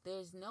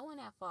 there's no one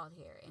at fault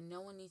here, and no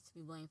one needs to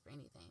be blamed for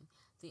anything.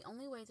 The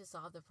only way to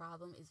solve the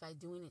problem is by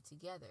doing it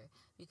together,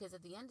 because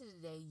at the end of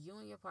the day, you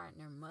and your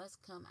partner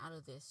must come out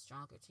of this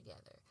stronger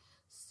together.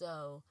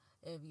 So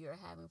if you're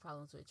having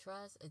problems with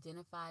trust,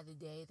 identify the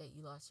day that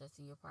you lost trust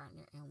in your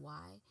partner and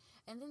why,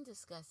 and then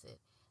discuss it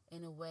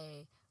in a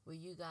way where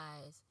you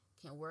guys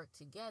can work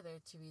together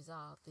to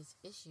resolve this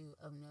issue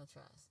of no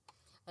trust.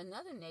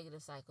 Another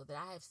negative cycle that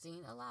I have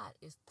seen a lot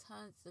is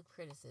tons of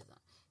criticism.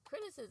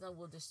 Criticism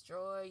will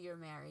destroy your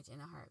marriage in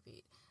a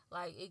heartbeat.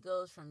 Like, it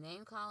goes from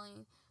name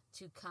calling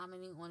to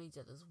commenting on each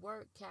other's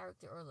work,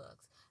 character, or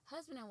looks.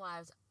 Husband and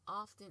wives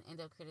often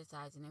end up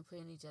criticizing and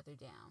putting each other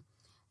down.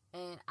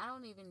 And I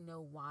don't even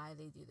know why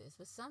they do this,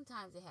 but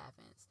sometimes it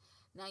happens.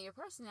 Now, your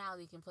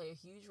personality can play a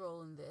huge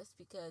role in this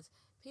because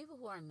people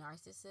who are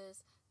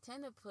narcissists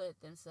tend to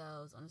put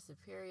themselves on a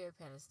superior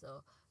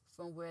pedestal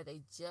from where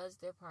they judge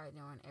their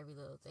partner on every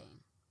little thing.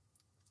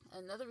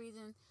 Another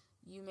reason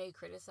you may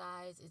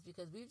criticize is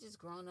because we've just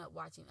grown up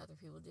watching other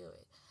people do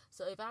it.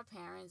 So if our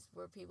parents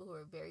were people who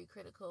are very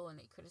critical and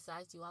they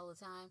criticized you all the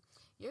time,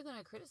 you're going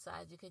to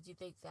criticize because you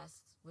think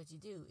that's what you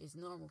do, is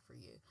normal for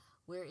you,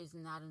 where it's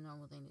not a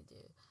normal thing to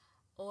do.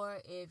 Or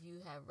if you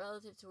have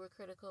relatives who are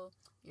critical,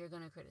 you're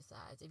going to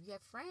criticize. If you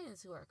have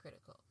friends who are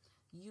critical,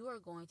 you are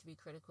going to be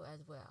critical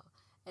as well.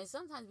 And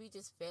sometimes we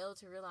just fail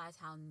to realize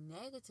how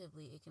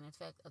negatively it can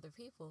affect other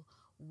people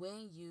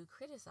when you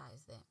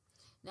criticize them.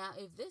 Now,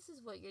 if this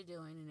is what you're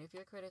doing, and if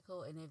you're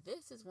critical, and if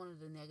this is one of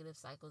the negative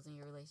cycles in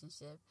your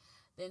relationship,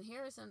 then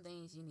here are some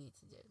things you need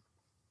to do.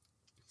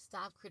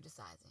 Stop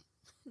criticizing.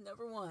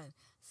 Number one,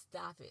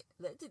 stop it.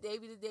 Let today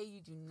be the day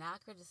you do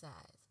not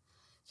criticize.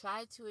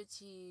 Try to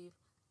achieve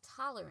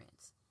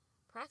tolerance.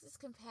 Practice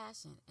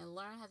compassion and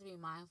learn how to be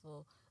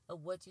mindful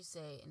of what you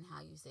say and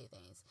how you say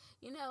things.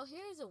 You know,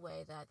 here's a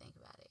way that I think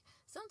about it.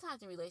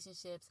 Sometimes in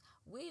relationships,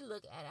 we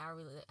look at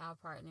our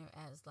partner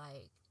as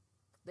like,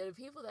 they're the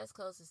people that's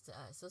closest to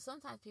us. So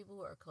sometimes people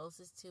who are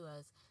closest to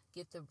us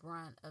get the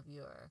brunt of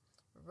your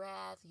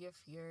wrath, your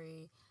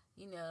fury.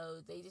 You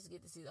know, they just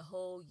get to see the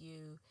whole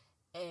you,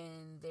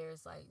 and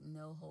there's like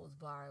no holds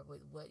barred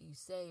with what you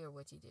say or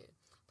what you do.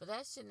 But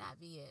that should not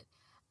be it.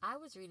 I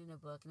was reading a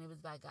book, and it was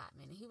by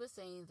Gottman, and he was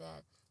saying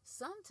that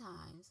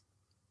sometimes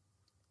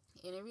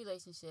in a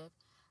relationship,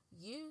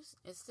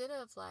 instead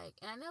of like,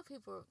 and I know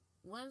people,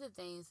 one of the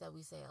things that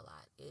we say a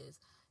lot is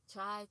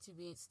try to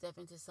step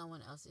into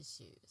someone else's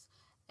shoes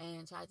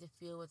and try to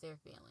feel what they're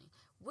feeling,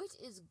 which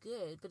is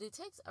good, but it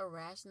takes a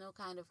rational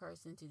kind of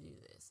person to do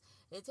this.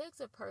 It takes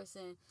a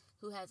person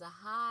who has a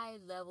high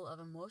level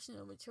of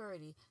emotional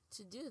maturity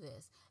to do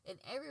this, and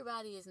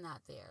everybody is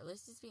not there.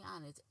 Let's just be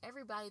honest.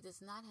 Everybody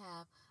does not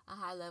have a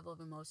high level of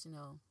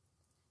emotional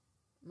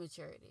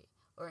maturity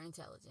or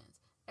intelligence.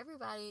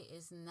 Everybody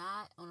is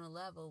not on a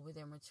level where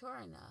they're mature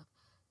enough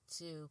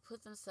to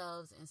put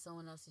themselves in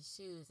someone else's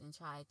shoes and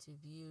try to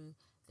view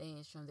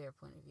things from their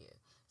point of view.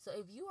 So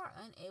if you are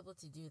unable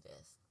to do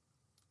this,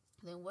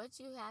 then what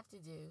you have to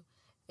do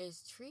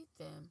is treat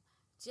them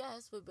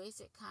just with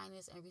basic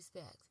kindness and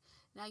respect.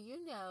 Now,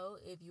 you know,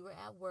 if you were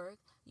at work,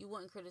 you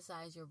wouldn't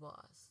criticize your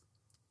boss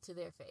to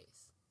their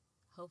face.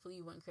 Hopefully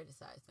you wouldn't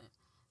criticize them.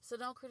 So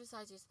don't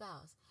criticize your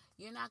spouse.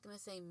 You're not going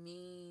to say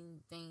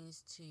mean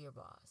things to your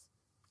boss.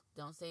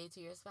 Don't say it to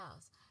your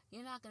spouse.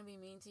 You're not going to be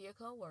mean to your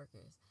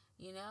coworkers.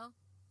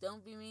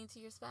 Don't be mean to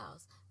your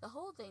spouse. The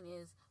whole thing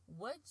is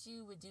what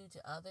you would do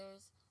to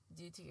others,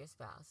 do to your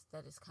spouse.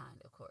 That is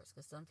kind, of course,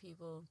 because some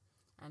people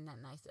are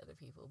not nice to other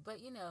people. But,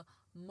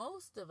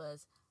 most of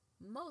us,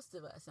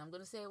 I'm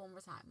going to say it one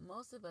more time,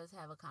 most of us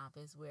have a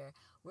compass where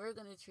we're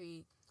going to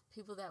treat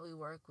people that we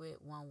work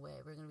with one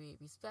way. We're going to be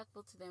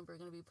respectful to them. We're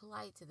going to be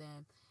polite to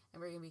them.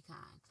 And we're going to be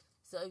kind.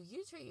 So if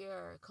you treat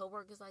your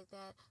coworkers like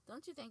that,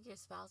 don't you think your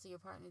spouse or your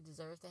partner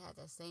deserves to have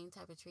that same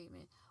type of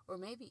treatment? Or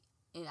maybe,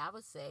 and I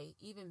would say,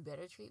 even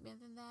better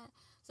treatment than that.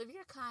 So if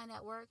you're kind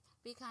at work,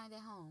 be kind at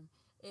home.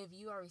 If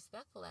you are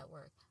respectful at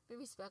work, be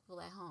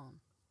respectful at home.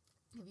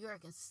 If you are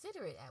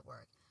considerate at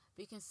work,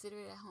 be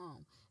considerate at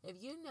home.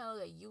 If you know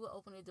that you will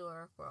open the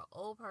door for an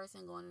old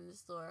person going in the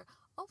store,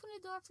 open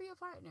the door for your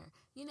partner.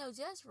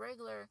 Just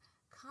regular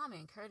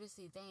common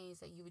courtesy things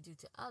that you would do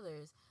to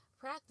others,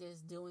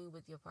 practice doing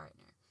with your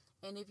partner.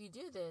 And if you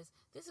do this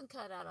can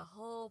cut out a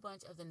whole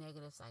bunch of the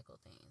negative cycle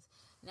things.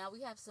 Now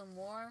we have some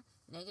more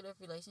negative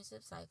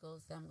relationship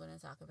cycles that I'm going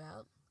to talk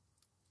about.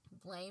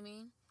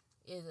 Blaming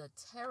is a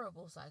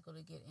terrible cycle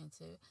to get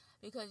into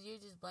because you're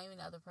just blaming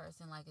the other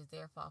person like it's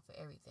their fault for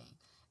everything.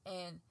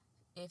 And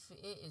if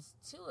it is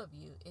two of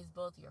you, it's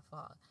both your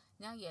fault.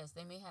 Now, yes,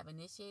 they may have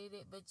initiated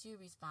it, but you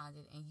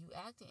responded and you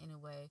acted in a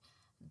way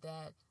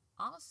that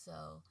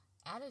also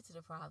added to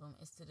the problem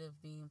instead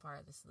of being part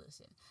of the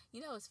solution.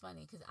 It's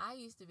funny because I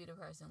used to be the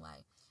person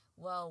like,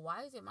 well,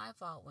 why is it my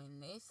fault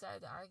when they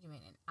started the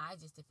argument and I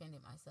just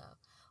defended myself?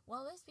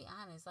 Well, let's be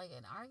honest, like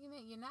an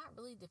argument, you're not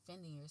really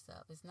defending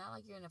yourself. It's not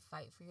like you're in a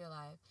fight for your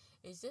life.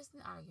 It's just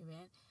an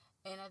argument.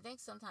 And I think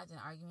sometimes in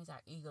arguments,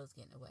 our egos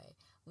get in the way.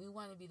 We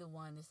want to be the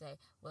one to say,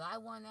 well, I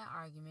won that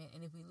argument.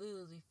 And if we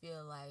lose, we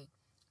feel like,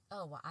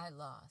 oh, well, I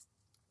lost.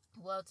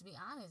 Well, to be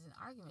honest, in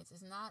arguments,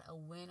 it's not a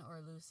win or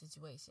a lose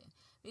situation.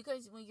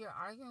 Because when you're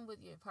arguing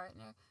with your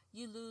partner,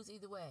 you lose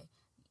either way.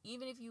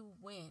 Even if you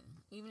win,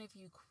 even if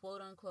you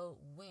quote unquote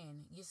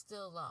win, you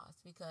still lost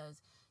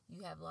because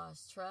you have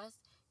lost trust,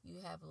 you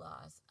have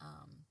lost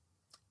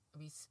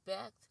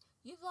respect,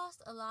 you've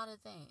lost a lot of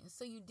things.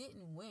 So you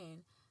didn't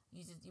win.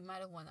 You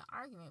might have won the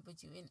argument,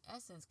 but you in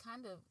essence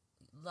kind of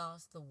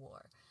lost the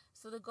war.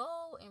 So the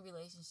goal in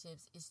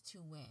relationships is to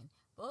win.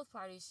 Both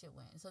parties should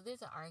win. So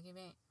there's an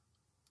argument.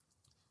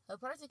 A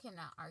person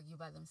cannot argue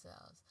by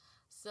themselves.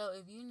 So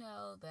if you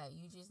know that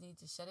you just need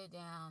to shut it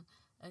down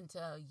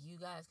until you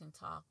guys can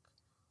talk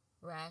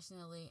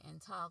rationally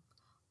and talk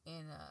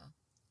in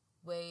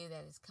a way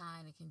that is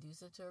kind and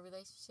conducive to a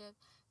relationship,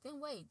 then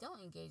wait,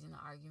 don't engage in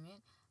the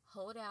argument.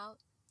 Hold out,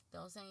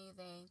 don't say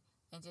anything,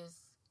 and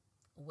just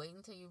wait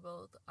until you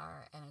both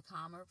are in a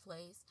calmer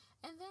place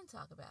and then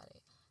talk about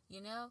it.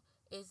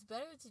 It's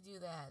better to do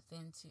that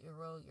than to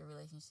erode your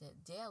relationship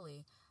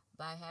daily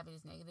by having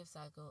this negative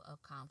cycle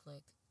of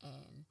conflict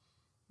and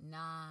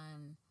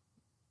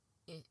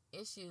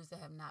issues that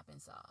have not been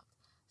solved.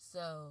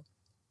 So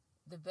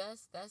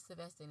that's the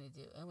best thing to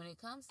do. And when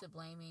it comes to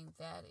blaming,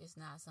 that is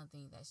not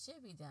something that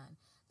should be done.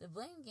 The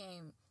blame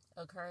game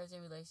occurs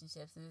in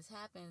relationships, and this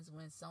happens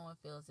when someone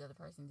feels the other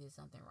person did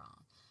something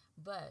wrong.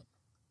 But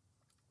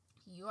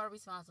you are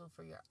responsible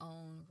for your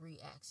own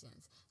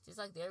reactions. Just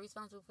like they're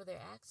responsible for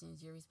their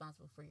actions, you're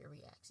responsible for your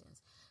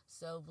reactions.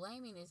 So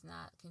blaming is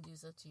not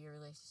conducive to your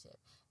relationship.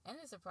 And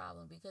it's a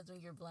problem because when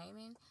you're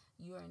blaming,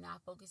 you are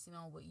not focusing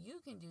on what you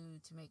can do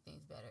to make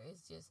things better.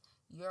 It's just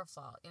your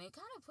fault. And it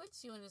kind of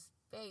puts you in a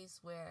space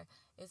where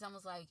it's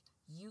almost like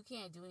you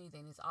can't do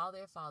anything. It's all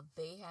their fault.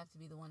 They have to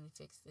be the one to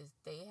fix this.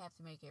 They have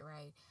to make it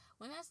right.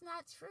 When that's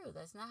not true.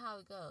 That's not how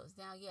it goes.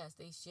 Now, yes,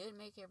 they should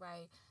make it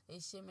right. They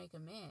should make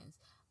amends.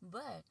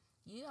 But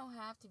you don't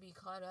have to be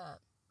caught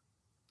up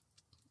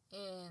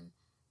in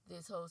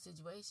this whole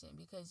situation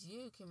because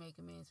you can make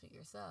amends with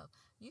yourself.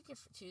 You can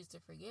choose to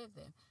forgive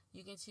them.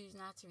 You can choose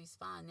not to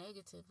respond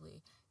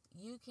negatively.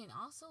 You can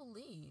also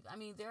leave. I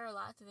mean, there are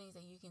lots of things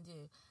that you can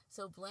do.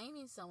 So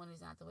blaming someone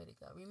is not the way to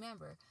go.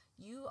 Remember,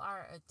 you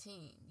are a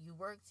team. You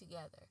work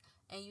together.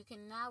 And you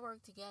cannot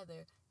work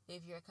together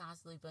if you're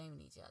constantly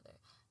blaming each other.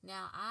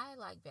 Now, I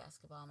like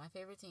basketball. My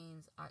favorite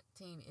team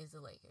is the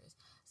Lakers.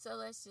 So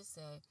let's just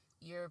say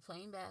you're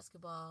playing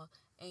basketball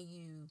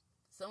and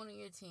someone on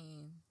your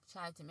team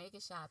tried to make a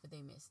shot, but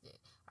they missed it.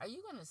 Are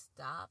you going to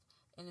stop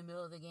in the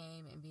middle of the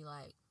game and be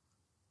like,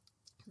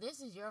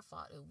 this is your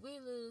fault. If we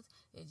lose,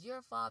 it's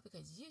your fault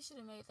because you should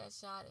have made that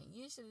shot and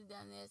you should have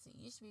done this and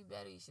you should be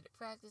better. You should have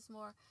practiced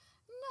more.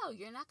 No,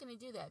 you're not going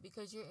to do that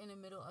because you're in the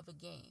middle of a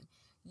game.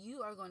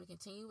 You are going to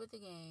continue with the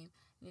game.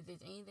 And if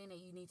there's anything that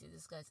you need to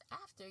discuss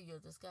after,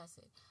 you'll discuss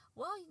it.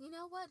 Well, you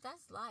know what?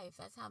 That's life.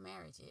 That's how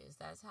marriage is.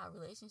 That's how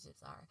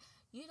relationships are.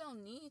 You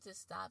don't need to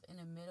stop in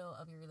the middle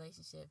of your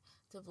relationship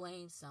to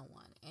blame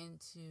someone and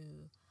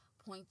to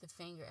point the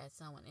finger at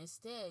someone.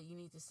 Instead, you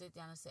need to sit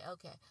down and say,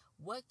 okay,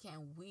 what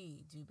can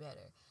we do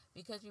better?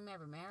 Because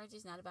remember, marriage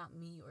is not about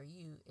me or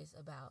you. It's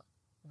about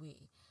we.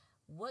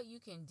 What you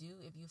can do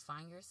if you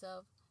find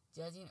yourself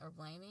judging or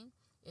blaming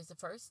is the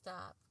first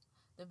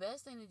The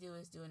best thing to do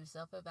is doing a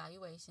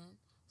self-evaluation,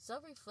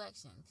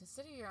 self-reflection.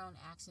 Consider your own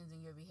actions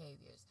and your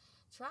behaviors.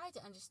 Try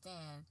to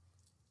understand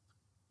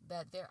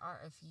that there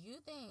are a few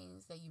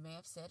things that you may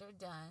have said or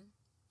done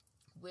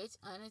which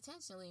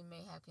unintentionally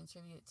may have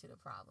contributed to the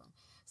problem.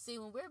 See,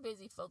 when we're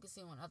busy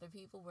focusing on other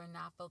people, we're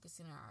not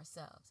focusing on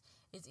ourselves.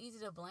 It's easy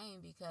to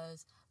blame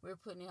because we're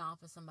putting it off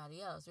on somebody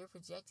else. We're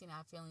projecting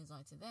our feelings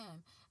onto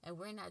them, and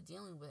we're not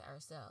dealing with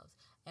ourselves.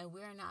 And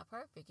we're not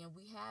perfect, and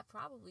we have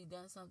probably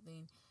done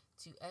something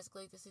to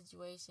escalate the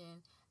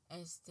situation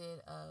instead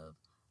of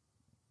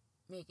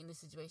making the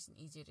situation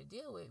easier to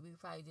deal with. We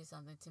probably did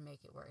something to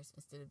make it worse.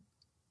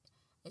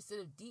 Instead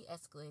of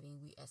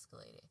de-escalating, we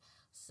escalated.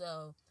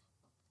 So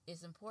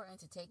it's important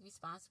to take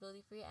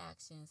responsibility for your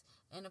actions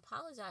and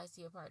apologize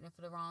to your partner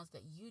for the wrongs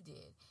that you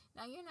did.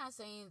 Now, you're not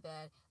saying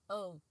that,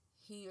 oh,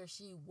 he or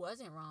she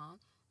wasn't wrong.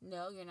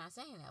 No, you're not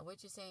saying that.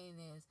 What you're saying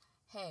is,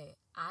 hey,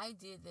 I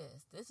did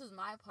this. This was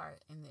my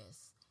part in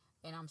this,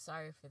 and I'm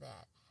sorry for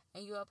that.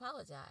 And you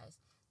apologize.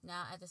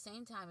 Now, at the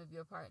same time, if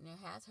your partner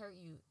has hurt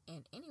you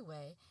in any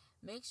way,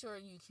 make sure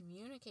you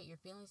communicate your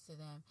feelings to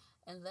them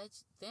and let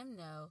them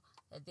know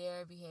that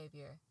their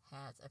behavior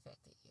has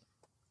affected you.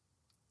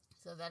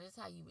 So that is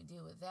how you would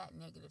deal with that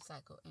negative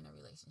cycle in a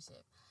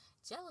relationship.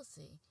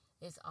 Jealousy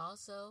is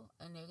also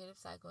a negative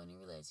cycle in a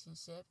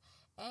relationship,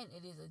 and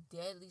it is a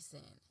deadly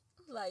sin.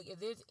 Like, if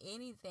there's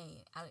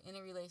anything in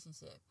a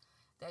relationship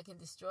that can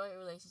destroy a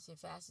relationship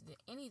faster than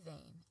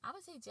anything, I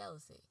would say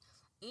jealousy.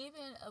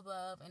 Even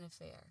above an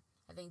affair,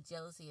 I think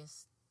jealousy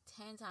is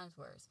 10 times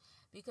worse,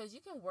 because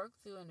you can work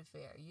through an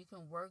affair. You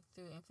can work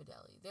through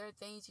infidelity. There are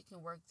things you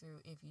can work through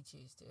if you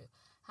choose to.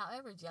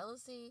 However,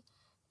 jealousy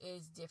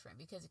is different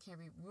because it can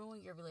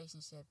ruin your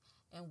relationship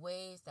in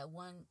ways that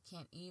one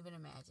can't even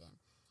imagine.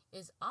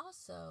 It's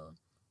also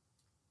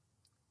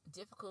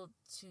difficult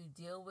to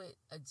deal with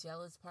a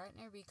jealous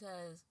partner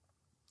because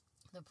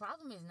the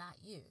problem is not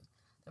you.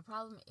 The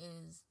problem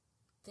is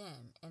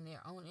them and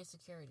their own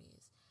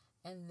insecurities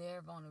and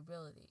their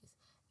vulnerabilities.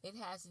 It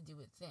has to do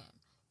with them.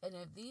 And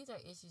if these are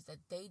issues that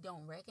they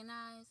don't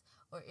recognize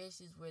or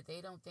issues where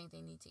they don't think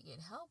they need to get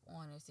help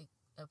on or seek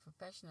a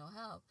professional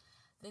help,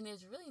 then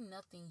there's really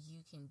nothing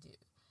you can do.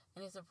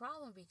 And it's a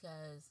problem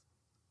because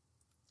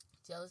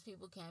jealous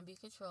people can be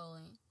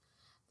controlling.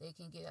 They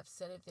can get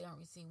upset if they don't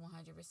receive 100%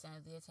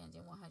 of the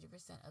attention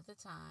 100% of the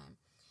time.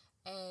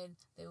 And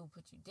they will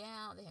put you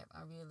down. They have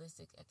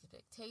unrealistic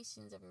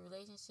expectations of your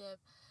relationship.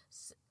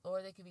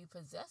 Or they can be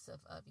possessive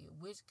of you,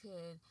 which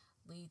could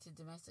lead to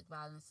domestic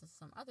violence and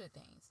some other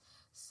things.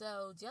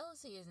 So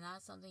jealousy is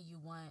not something you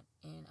want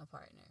in a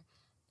partner.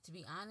 To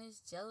be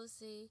honest,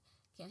 jealousy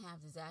can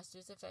have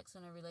disastrous effects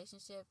on a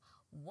relationship,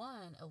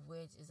 one of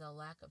which is a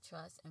lack of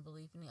trust and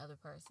belief in the other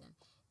person,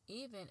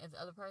 even if the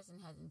other person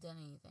hasn't done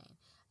anything.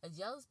 A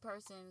jealous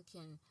person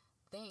can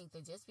think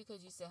that just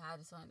because you say hi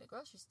to someone at the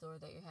grocery store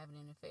that you're having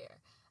an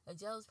affair. A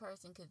jealous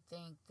person could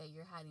think that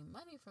you're hiding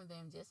money from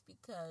them just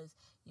because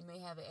you may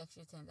have an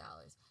extra $10.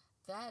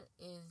 That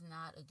is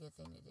not a good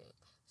thing to do.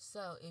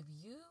 So if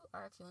you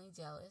are feeling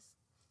jealous,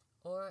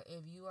 or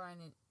if you are in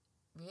a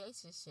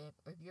relationship,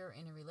 or if you're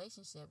in a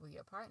relationship where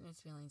your partner is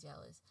feeling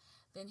jealous,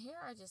 then here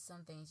are just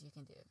some things you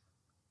can do.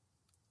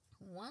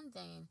 One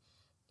thing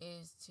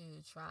is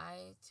to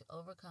try to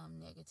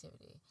overcome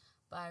negativity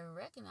by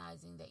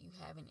recognizing that you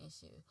have an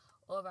issue,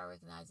 or by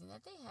recognizing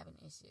that they have an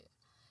issue.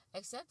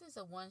 Acceptance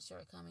of one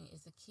shortcoming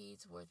is the key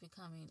towards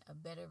becoming a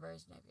better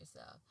version of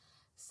yourself.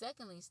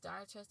 Secondly,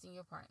 start trusting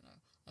your partner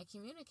and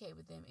communicate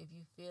with them if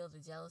you feel the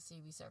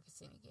jealousy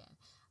resurfacing again.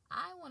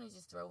 I want to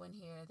just throw in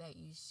here that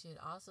you should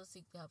also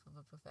seek the help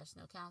of a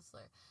professional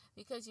counselor,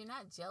 because you're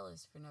not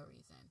jealous for no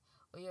reason,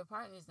 or your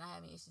partner is not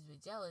having issues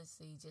with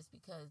jealousy just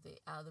because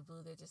out of the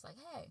blue they're just like,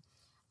 hey,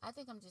 I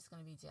think I'm just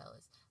going to be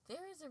jealous.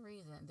 There is a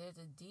reason. There's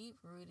a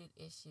deep-rooted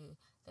issue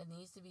that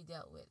needs to be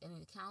dealt with, and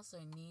the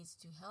counselor needs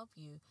to help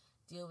you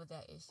deal with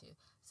that issue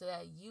so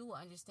that you will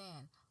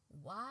understand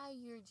why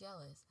you're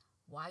jealous,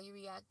 why you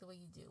react the way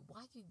you do,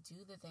 why you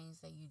do the things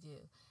that you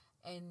do,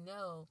 and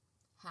know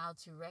how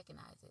to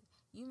recognize it.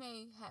 You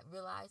may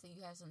realize that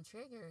you have some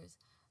triggers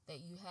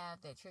that you have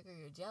that trigger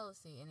your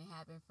jealousy, and it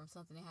happened from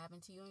something that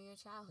happened to you in your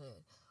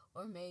childhood,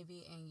 or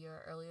maybe in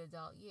your early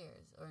adult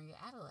years, or in your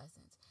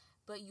adolescence.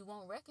 But you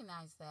won't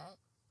recognize that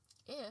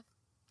if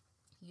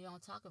you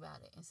don't talk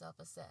about it and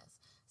self-assess.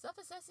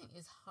 Self-assessing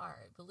is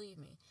hard, believe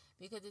me,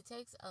 because it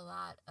takes a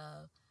lot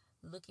of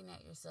looking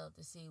at yourself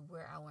to see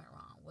where I went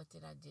wrong. What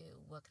did I do?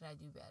 What could I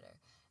do better?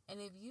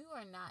 And if you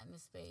are not in a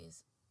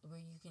space where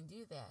you can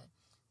do that,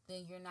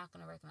 then you're not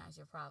going to recognize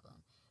your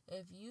problem.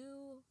 If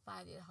you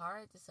find it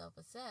hard to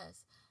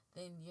self-assess,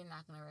 then you're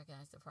not going to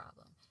recognize the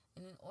problem.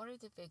 And in order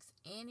to fix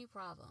any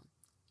problem,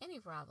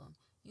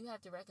 you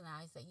have to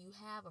recognize that you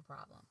have a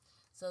problem.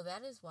 So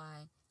that is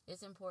why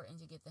it's important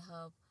to get the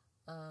help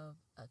of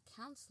a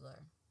counselor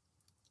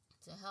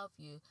to help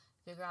you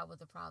figure out what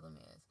the problem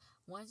is.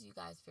 Once you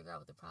guys figure out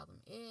what the problem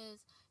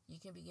is, you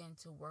can begin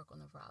to work on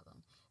the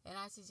problem. And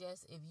I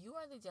suggest if you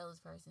are the jealous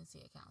person,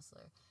 see a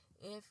counselor.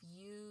 If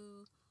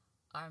you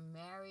are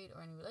married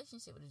or in a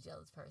relationship with a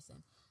jealous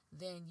person,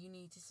 then you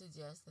need to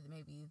suggest that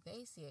maybe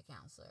they see a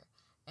counselor.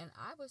 And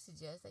I would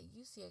suggest that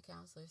you see a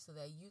counselor so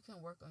that you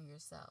can work on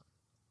yourself.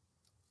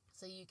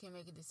 So you can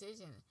make a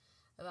decision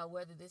about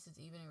whether this is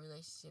even a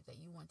relationship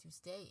that you want to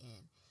stay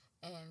in.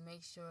 And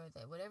make sure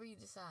that whatever you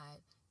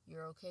decide,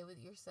 you're okay with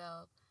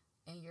yourself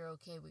and you're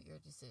okay with your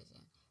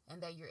decision.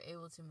 And that you're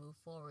able to move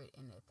forward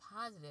in a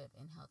positive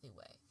and healthy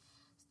way.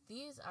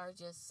 These are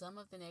just some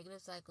of the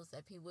negative cycles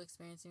that people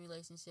experience in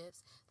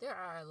relationships. There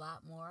are a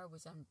lot more,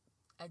 which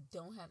I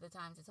don't have the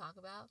time to talk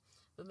about.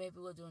 But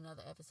maybe we'll do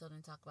another episode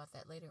and talk about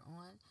that later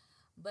on.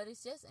 But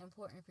it's just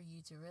important for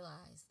you to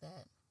realize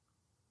that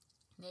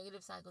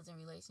negative cycles in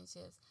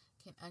relationships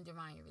can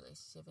undermine your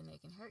relationship and they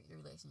can hurt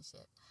your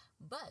relationship.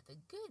 But the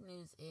good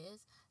news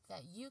is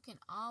that you can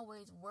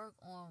always work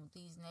on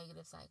these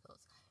negative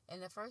cycles.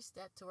 And the first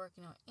step to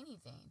working on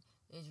anything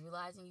is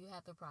realizing you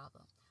have the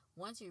problem.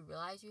 Once you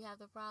realize you have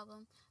the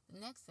problem, the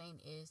next thing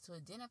is to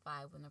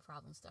identify when the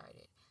problem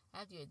started.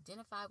 After you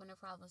identify when the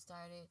problem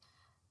started,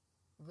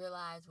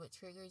 realize what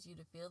triggers you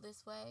to feel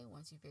this way.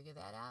 Once you figure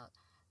that out,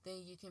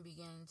 then you can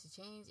begin to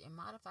change and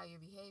modify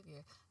your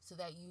behavior so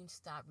that you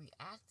stop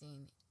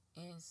reacting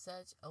in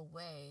such a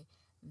way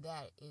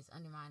that is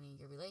undermining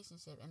your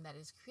relationship and that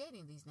is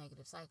creating these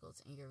negative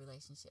cycles in your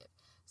relationship.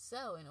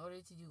 So in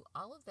order to do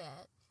all of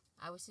that,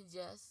 I would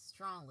suggest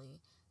strongly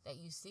that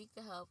you seek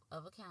the help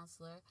of a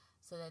counselor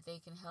so that they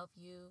can help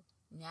you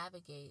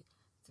navigate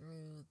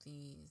through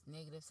these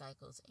negative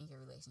cycles in your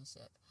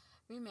relationship.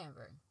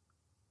 Remember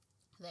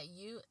that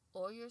you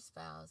or your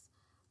spouse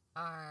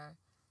are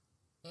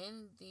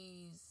in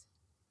these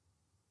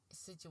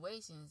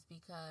situations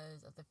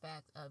because of the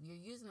fact of you're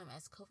using them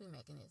as coping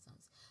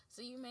mechanisms.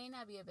 So you may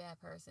not be a bad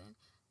person.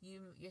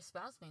 Your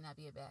spouse may not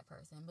be a bad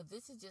person, but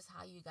this is just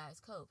how you guys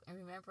cope. And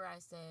remember I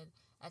said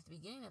at the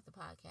beginning of the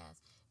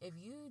podcast, if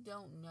you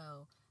don't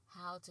know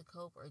how to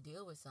cope or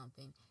deal with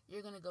something,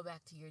 you're going to go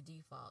back to your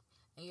default.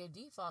 And your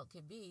default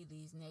could be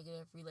these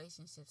negative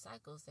relationship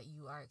cycles that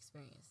you are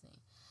experiencing.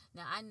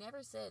 Now, I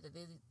never said that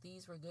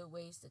these were good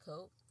ways to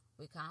cope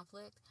with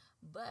conflict,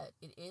 but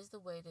it is the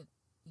way that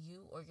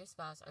you or your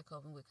spouse are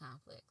coping with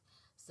conflict.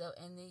 So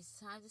in these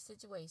kinds of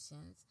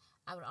situations,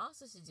 I would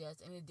also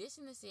suggest, in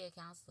addition to see a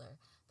counselor,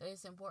 that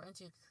it's important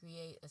to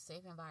create a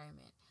safe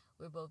environment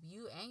where both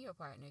you and your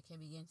partner can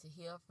begin to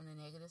heal from the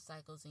negative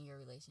cycles in your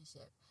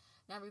relationship.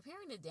 Now,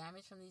 repairing the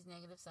damage from these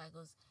negative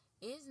cycles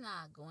is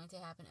not going to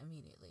happen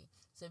immediately.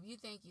 So if you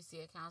think you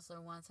see a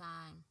counselor one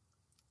time,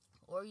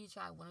 or you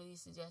try one of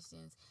these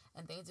suggestions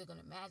and things are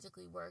going to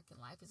magically work and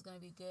life is going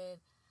to be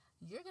good,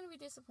 you're going to be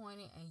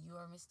disappointed and you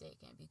are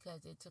mistaken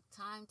because it took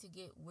time to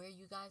get where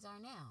you guys are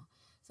now.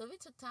 So if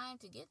it took time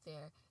to get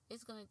there,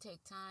 it's going to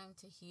take time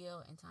to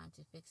heal and time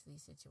to fix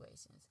these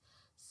situations.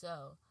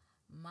 So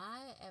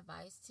my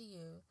advice to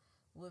you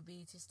would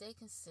be to stay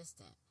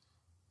consistent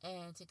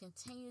and to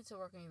continue to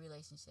work on your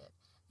relationship.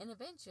 And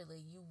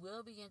eventually you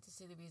will begin to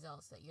see the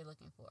results that you're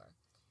looking for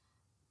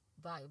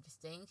by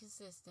staying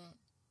consistent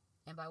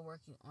and by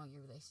working on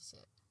your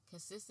relationship.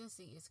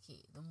 Consistency is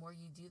key. The more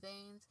you do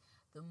things,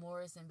 the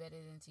more it's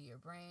embedded into your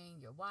brain,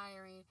 your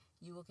wiring,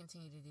 you will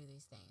continue to do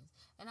these things.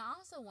 And I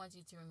also want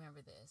you to remember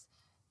this.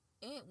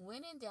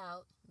 When in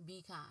doubt,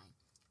 be kind.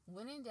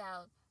 When in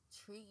doubt,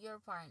 treat your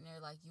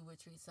partner like you would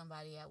treat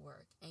somebody at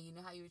work. And you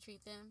know how you would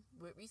treat them?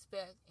 With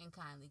respect and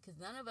kindly. Because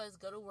none of us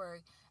go to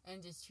work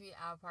and just treat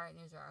our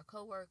partners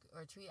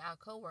or treat our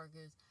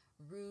coworkers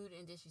rude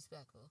and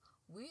disrespectful.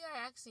 We are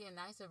actually a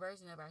nicer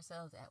version of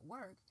ourselves at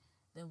work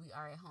than we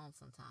are at home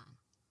sometimes.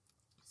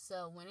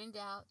 So when in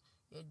doubt,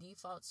 your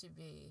default should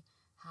be,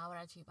 how would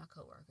I treat my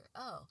coworker?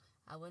 Oh,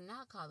 I would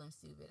not call them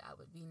stupid. I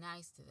would be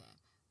nice to them.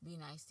 Be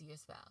nice to your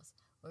spouse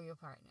or your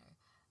partner.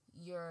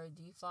 Your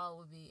default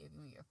would be, if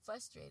you're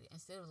frustrated,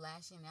 instead of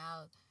lashing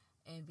out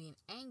and being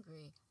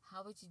angry,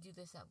 how would you do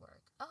this at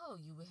work? Oh,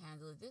 you would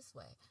handle it this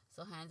way.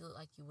 So handle it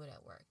like you would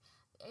at work.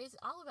 It's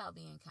all about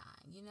being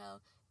kind. You know,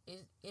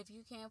 if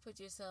you can't put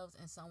yourselves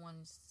in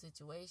someone's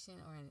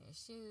situation or in their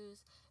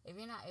shoes, if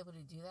you're not able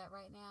to do that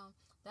right now,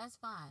 that's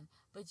fine.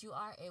 But you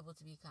are able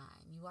to be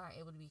kind. You are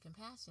able to be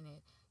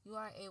compassionate. You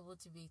are able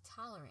to be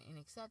tolerant and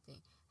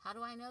accepting. How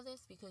do I know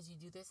this? Because you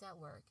do this at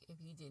work.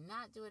 If you did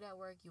not do it at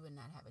work, you would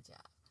not have a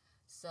job.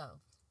 So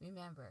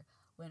remember,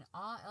 when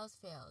all else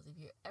fails, if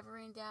you're ever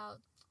in doubt,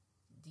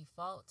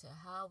 default to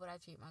how would I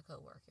treat my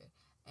coworker.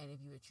 And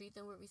if you would treat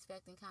them with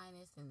respect and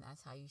kindness, then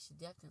that's how you should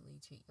definitely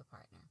treat your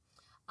partner.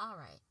 All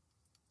right.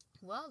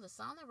 Well, the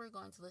song that we're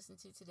going to listen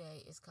to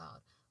today is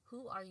called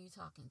Who Are You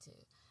Talking To?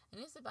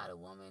 And it's about a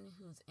woman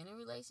who's in a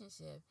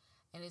relationship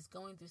and is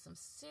going through some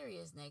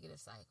serious negative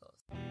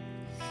cycles.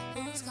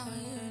 Who's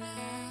calling you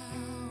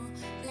now?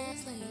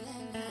 This late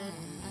at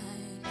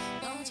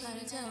night. Don't try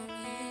to tell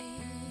me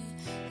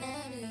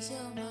that is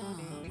your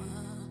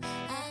mama.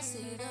 I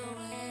see the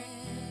way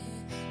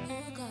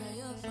you got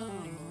your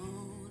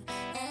phone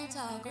and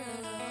talk real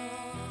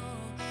low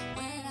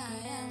when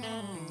I am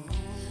home.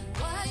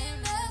 Why you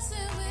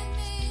messing with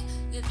me?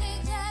 You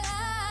think that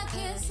I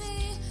can't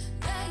see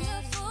that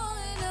you're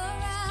fooling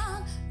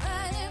around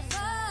right in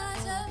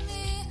front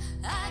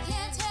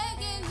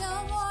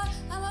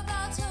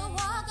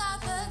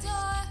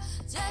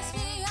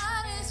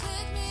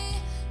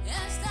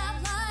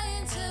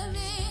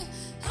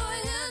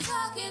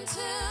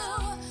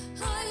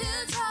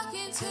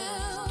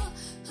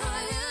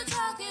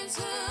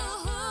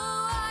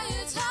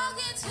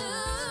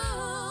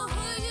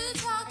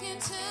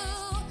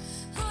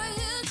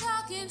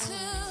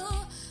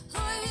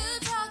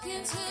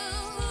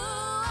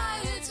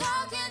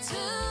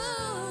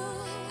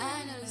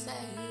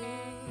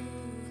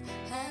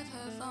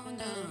phone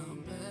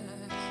number,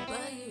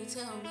 but you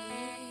tell me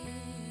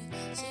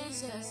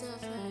she's just a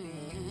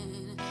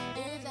friend.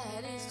 If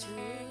that is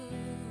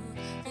true,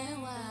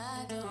 then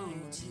why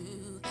don't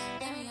you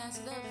let me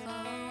answer the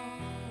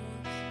phone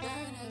the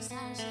next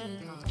time she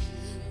calls you?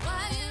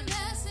 Why you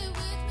messing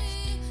with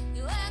me?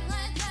 You act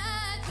like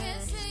I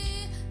can't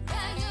see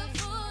that you're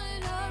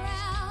fooling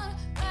around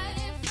right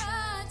in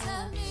front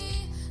of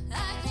me.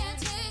 I can't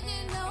take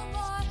it no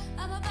more.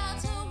 I'm about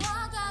to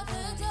walk out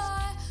the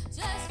door.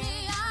 Just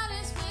be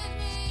honest with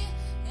me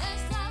and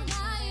stop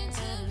lying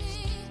to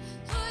me.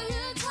 Who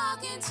you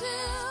talking to?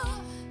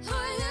 Who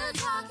you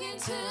talking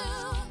to?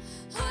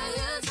 Who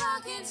you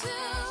talking to?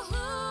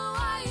 Who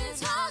are you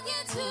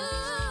talking to?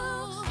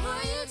 Who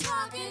you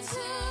talking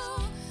to?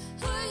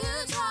 Who you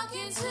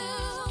talking to?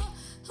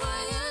 Who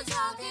you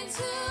talking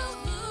to?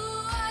 Who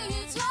are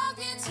you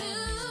talking to?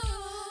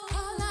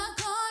 I'm not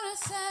gonna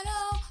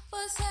settle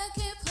for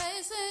second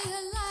place in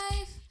your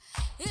life.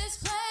 It's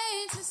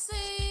plain to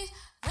see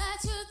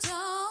that you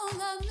don't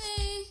love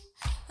me.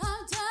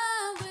 I'm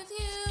done with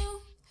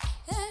you,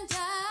 and I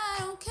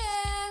don't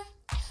care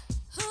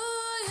who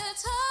you're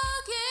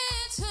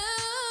talking to.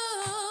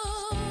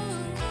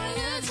 Who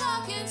you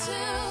talking to?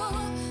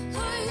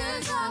 Who you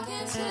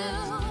talking to?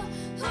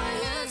 Who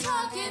you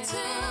talking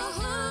to?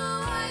 Who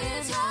are you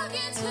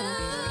talking to?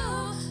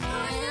 Who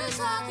you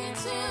talking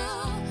to?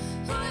 Who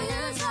you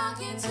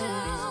talking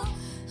to?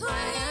 Who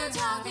you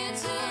talking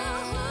to? Who are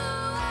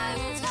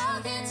you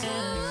talking to? Who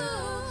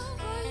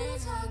you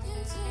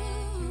talking to?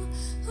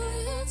 Who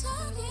you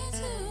talking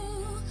to?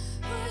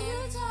 Who you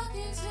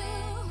talking to?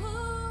 Who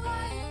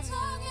are you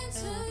talking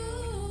to?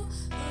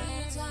 Who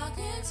you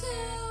talking to?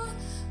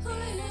 Who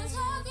you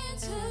talking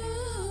to?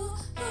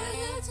 Who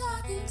you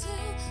talking to?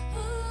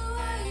 Who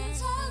are you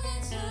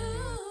talking to?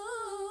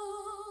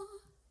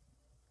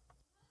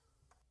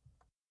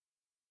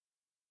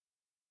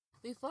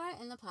 Before I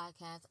end the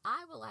podcast,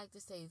 I would like to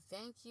say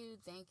thank you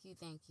to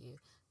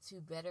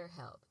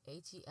BetterHelp,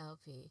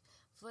 H-E-L-P,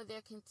 for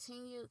their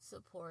continued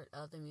support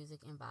of the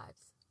Music and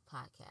Vibes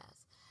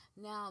podcast.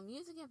 Now,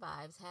 Music and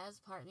Vibes has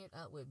partnered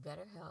up with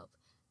BetterHelp,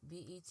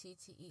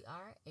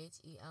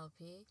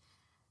 BetterHelp,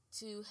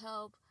 to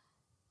help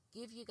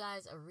give you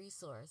guys a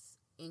resource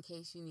in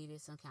case you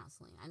needed some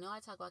counseling. I know I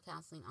talk about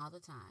counseling all the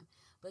time,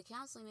 but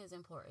counseling is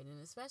important,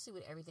 and especially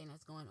with everything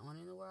that's going on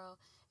in the world,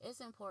 it's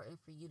important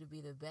for you to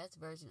be the best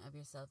version of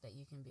yourself that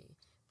you can be,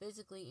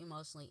 physically,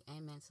 emotionally,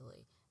 and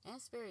mentally,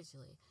 and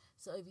spiritually.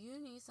 So if you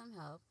need some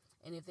help,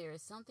 and if there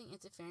is something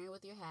interfering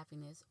with your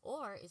happiness,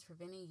 or is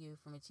preventing you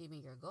from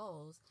achieving your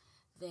goals,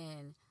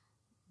 then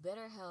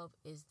BetterHelp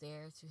is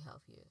there to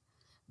help you.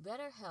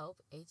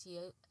 BetterHelp,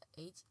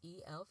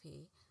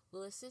 H-E-L-P,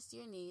 will assist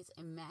your needs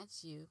and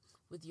match you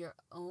with your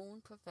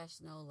own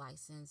professional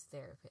licensed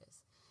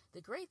therapist.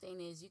 The great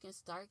thing is you can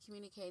start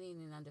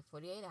communicating in under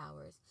 48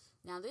 hours.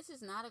 Now, this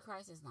is not a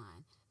crisis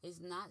line.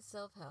 It's not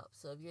self-help.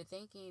 So if you're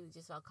thinking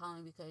just about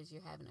calling because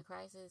you're having a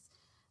crisis,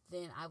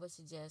 then I would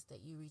suggest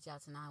that you reach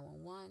out to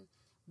 911.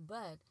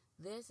 But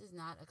this is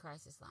not a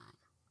crisis line.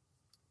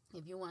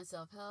 If you want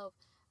self-help,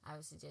 I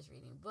would suggest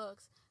reading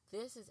books.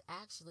 This is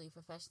actually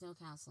professional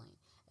counseling,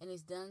 and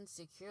it's done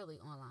securely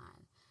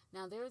online.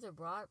 Now, there is a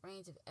broad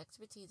range of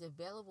expertise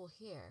available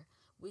here,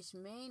 which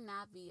may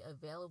not be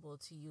available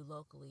to you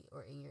locally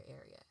or in your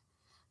area.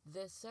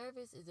 The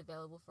service is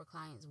available for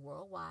clients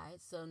worldwide,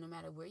 so no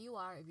matter where you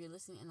are, if you're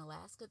listening in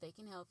Alaska, they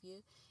can help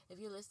you. If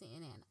you're listening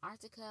in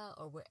Antarctica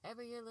or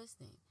wherever you're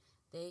listening,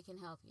 they can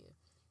help you.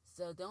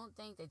 So don't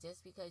think that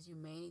just because you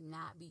may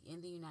not be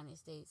in the United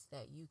States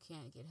that you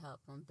can't get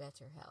help from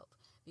BetterHelp,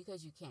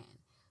 because you can.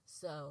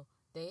 So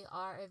they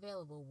are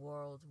available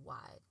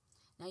worldwide.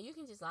 Now, you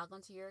can just log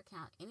onto your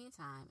account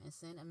anytime and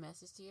send a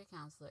message to your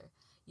counselor.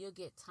 You'll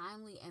get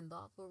timely and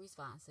thoughtful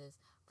responses.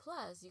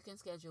 Plus, you can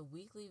schedule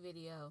weekly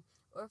video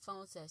or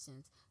phone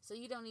sessions, so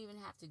you don't even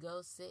have to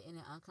go sit in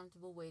an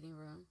uncomfortable waiting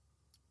room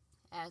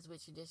as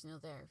with traditional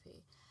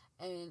therapy.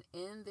 And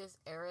in this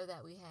era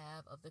that we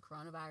have of the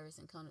coronavirus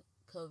and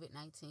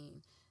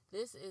COVID-19,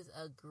 this is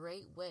a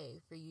great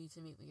way for you to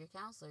meet with your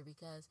counselor,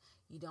 because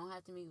you don't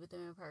have to meet with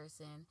them in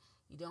person.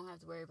 You don't have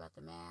to worry about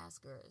the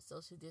mask or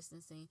social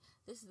distancing.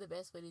 This is the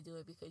best way to do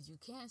it, because you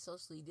can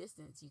socially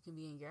distance. You can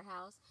be in your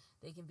house,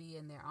 they can be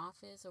in their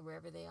office or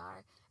wherever they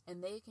are,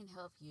 and they can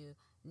help you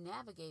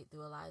navigate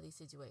through a lot of these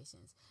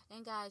situations.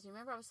 And guys,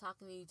 remember I was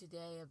talking to you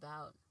today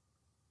about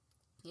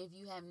if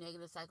you have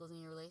negative cycles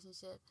in your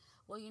relationship?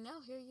 Well,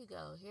 here you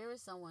go. Here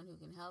is someone who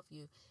can help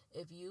you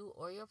if you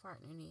or your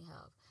partner need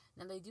help.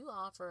 Now, they do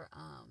offer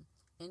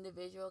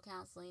individual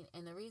counseling,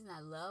 and the reason I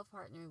love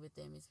partnering with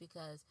them is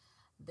because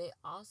they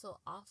also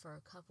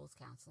offer couples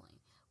counseling,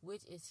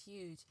 which is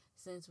huge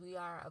since we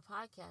are a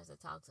podcast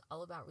that talks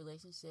all about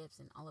relationships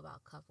and all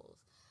about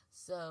couples.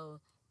 So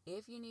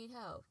if you need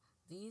help,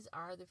 these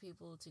are the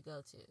people to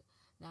go to.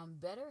 Now,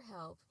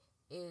 BetterHelp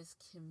is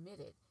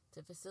committed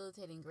to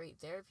facilitating great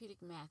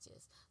therapeutic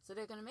matches. So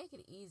they're going to make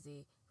it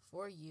easy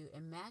for you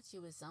and match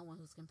you with someone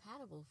who's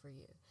compatible for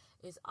you.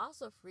 It's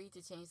also free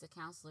to change the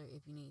counselor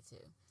if you need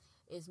to.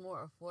 is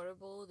more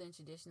affordable than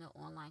traditional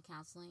online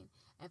counseling,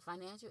 and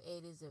financial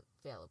aid is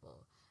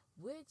available,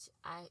 which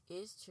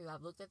is true.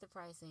 I've looked at the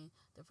pricing.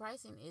 The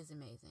pricing is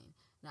amazing.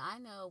 Now, I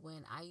know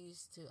when I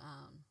used to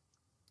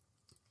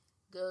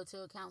go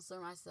to a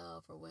counselor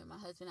myself, or when my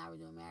husband and I were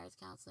doing marriage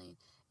counseling,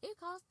 it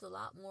costs a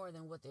lot more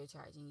than what they're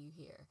charging you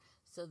here.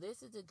 So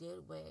this is a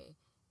good way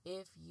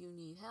if you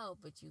need help,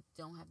 but you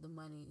don't have the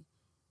money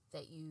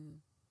that you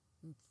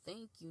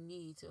think you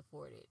need to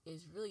afford it.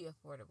 It's really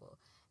affordable.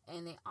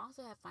 And they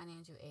also have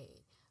financial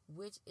aid,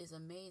 which is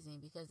amazing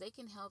because they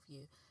can help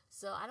you.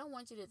 So I don't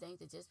want you to think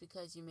that just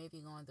because you may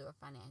be going through a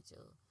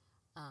financial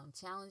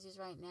challenges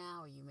right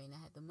now, or you may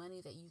not have the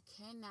money, that you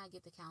cannot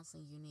get the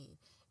counseling you need.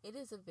 It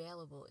is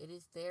available. It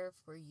is there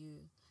for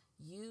you.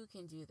 You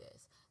can do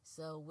this.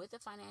 So with the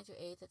financial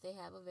aid that they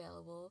have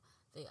available,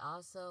 they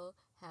also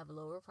have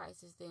lower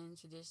prices than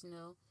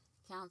traditional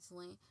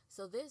counseling.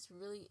 So this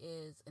really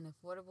is an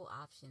affordable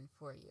option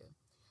for you.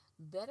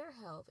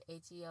 BetterHelp,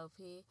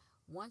 H-E-L-P,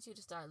 wants you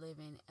to start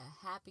living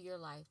a happier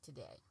life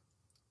today,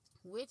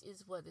 which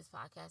is what this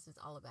podcast is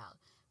all about.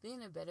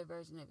 Being a better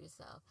version of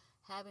yourself,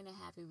 having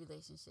a happy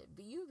relationship,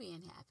 you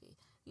being happy,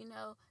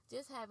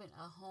 just having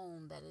a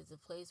home that is a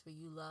place where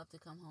you love to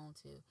come home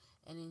to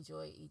and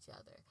enjoy each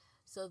other.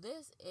 So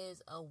this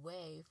is a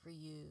way for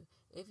you,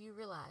 if you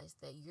realize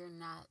that you're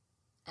not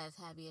as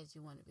happy as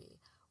you want to be,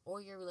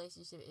 or your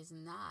relationship is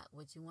not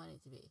what you want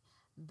it to be,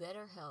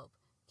 BetterHelp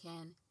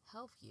can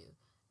help you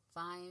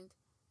find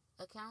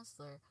a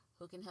counselor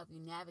who can help you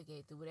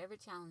navigate through whatever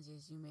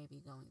challenges you may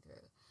be going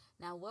through.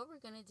 Now, what we're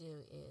going to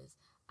do is,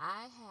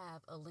 I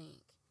have a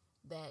link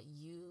that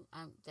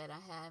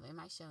I have in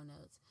my show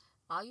notes.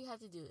 All you have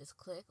to do is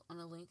click on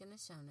the link in the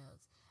show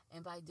notes,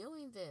 and by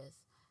doing this,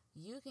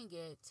 you can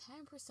get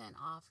 10%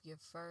 off your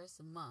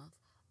first month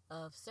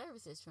of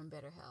services from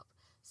BetterHelp.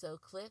 So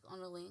click on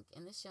the link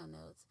in the show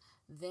notes.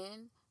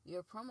 Then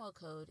your promo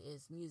code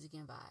is Music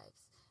and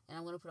Vibes. And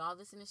I'm going to put all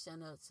this in the show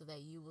notes so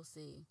that you will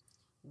see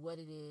what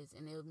it is,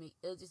 and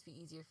it'll just be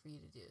easier for you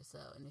to do. So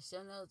in the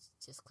show notes,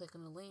 just click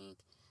on the link.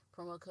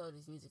 Promo code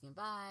is Music and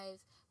Vibes.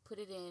 Put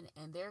it in,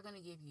 and they're going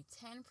to give you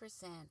 10%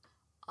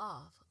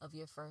 off of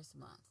your first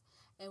month.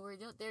 And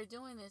they're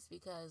doing this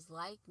because,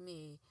 like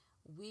me,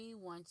 we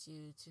want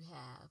you to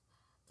have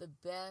the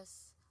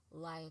best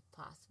life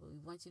possible. We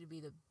want you to be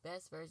the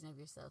best version of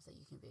yourself that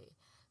you can be.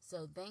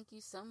 So thank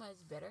you so much,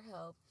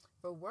 BetterHelp,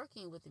 for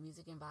working with the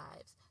Music and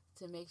Vibes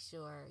to make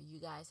sure you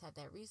guys have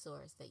that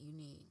resource that you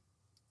need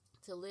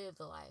to live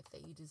the life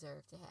that you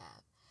deserve to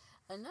have.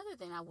 Another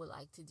thing I would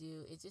like to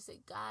do is just say,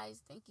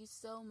 guys, thank you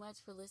so much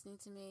for listening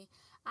to me.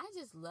 I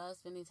just love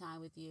spending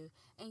time with you.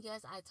 And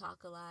yes, I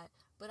talk a lot,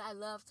 but I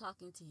love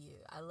talking to you.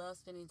 I love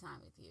spending time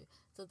with you.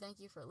 So thank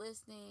you for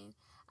listening.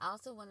 I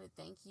also want to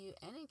thank you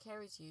and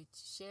encourage you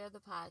to share the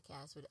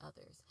podcast with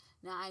others.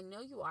 Now, I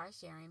know you are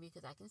sharing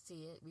because I can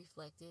see it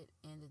reflected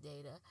in the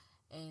data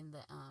and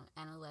the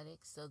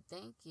analytics. So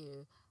thank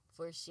you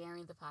for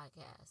sharing the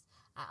podcast.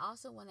 I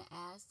also want to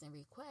ask and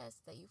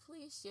request that you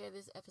please share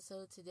this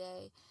episode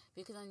today,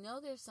 because I know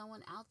there's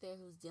someone out there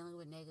who's dealing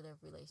with negative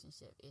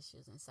relationship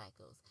issues and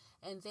cycles,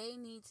 and they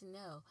need to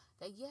know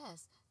that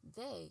yes,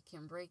 they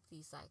can break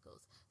these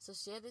cycles. So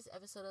share this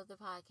episode of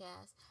the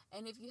podcast,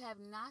 and if you have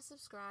not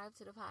subscribed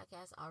to the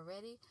podcast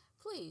already,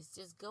 please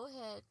just go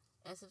ahead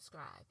and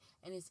subscribe.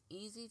 And it's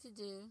easy to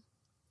do.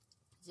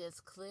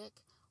 Just click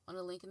on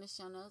the link in the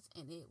show notes,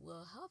 and it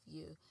will help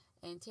you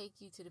and take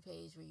you to the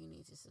page where you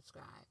need to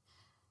subscribe.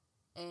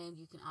 And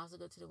you can also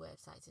go to the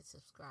website to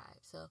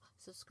subscribe. So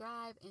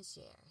subscribe and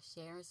share.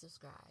 Share and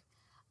subscribe.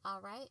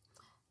 All right.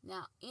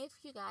 Now, if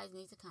you guys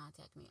need to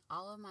contact me,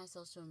 all of my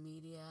social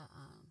media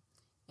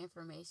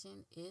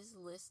information is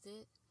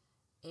listed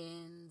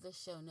in the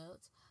show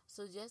notes.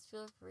 So just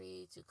feel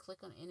free to click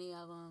on any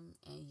of them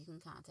and you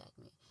can contact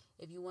me.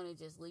 If you want to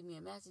just leave me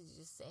a message,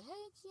 just say,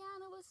 hey,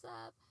 Keana, what's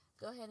up?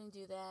 Go ahead and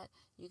do that.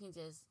 You can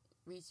just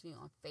reach me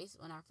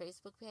on our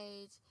Facebook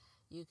page.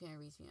 You can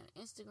reach me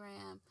on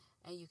Instagram,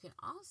 and you can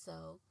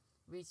also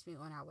reach me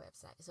on our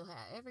website. So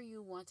however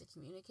you want to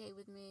communicate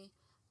with me,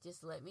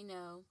 just let me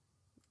know.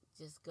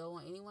 Just go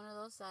on any one of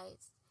those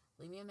sites,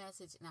 leave me a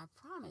message, and I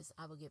promise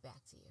I will get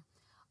back to you.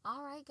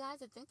 All right,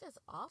 guys, I think that's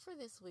all for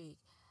this week.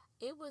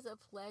 It was a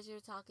pleasure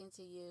talking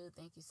to you.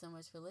 Thank you so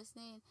much for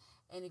listening.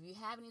 And if you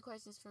have any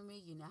questions for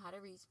me, you know how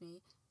to reach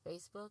me,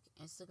 Facebook,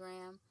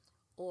 Instagram,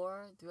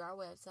 or through our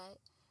website.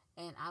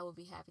 And I will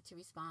be happy to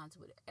respond to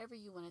whatever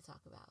you want to talk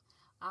about.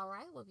 All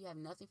right, well, if you have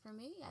nothing for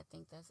me, I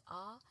think that's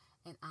all.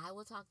 And I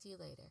will talk to you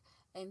later.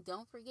 And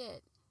don't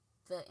forget,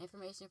 the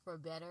information for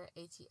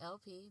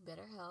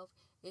BetterHelp,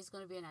 is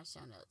going to be in our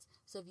show notes.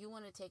 So if you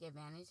want to take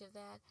advantage of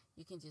that,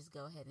 you can just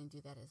go ahead and do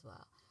that as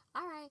well.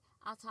 All right,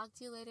 I'll talk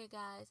to you later,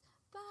 guys.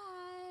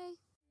 Bye.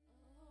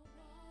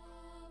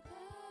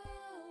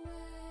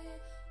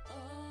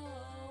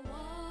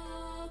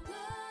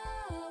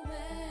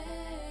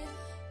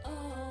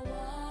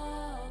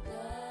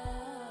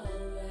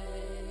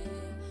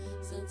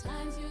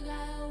 Sometimes you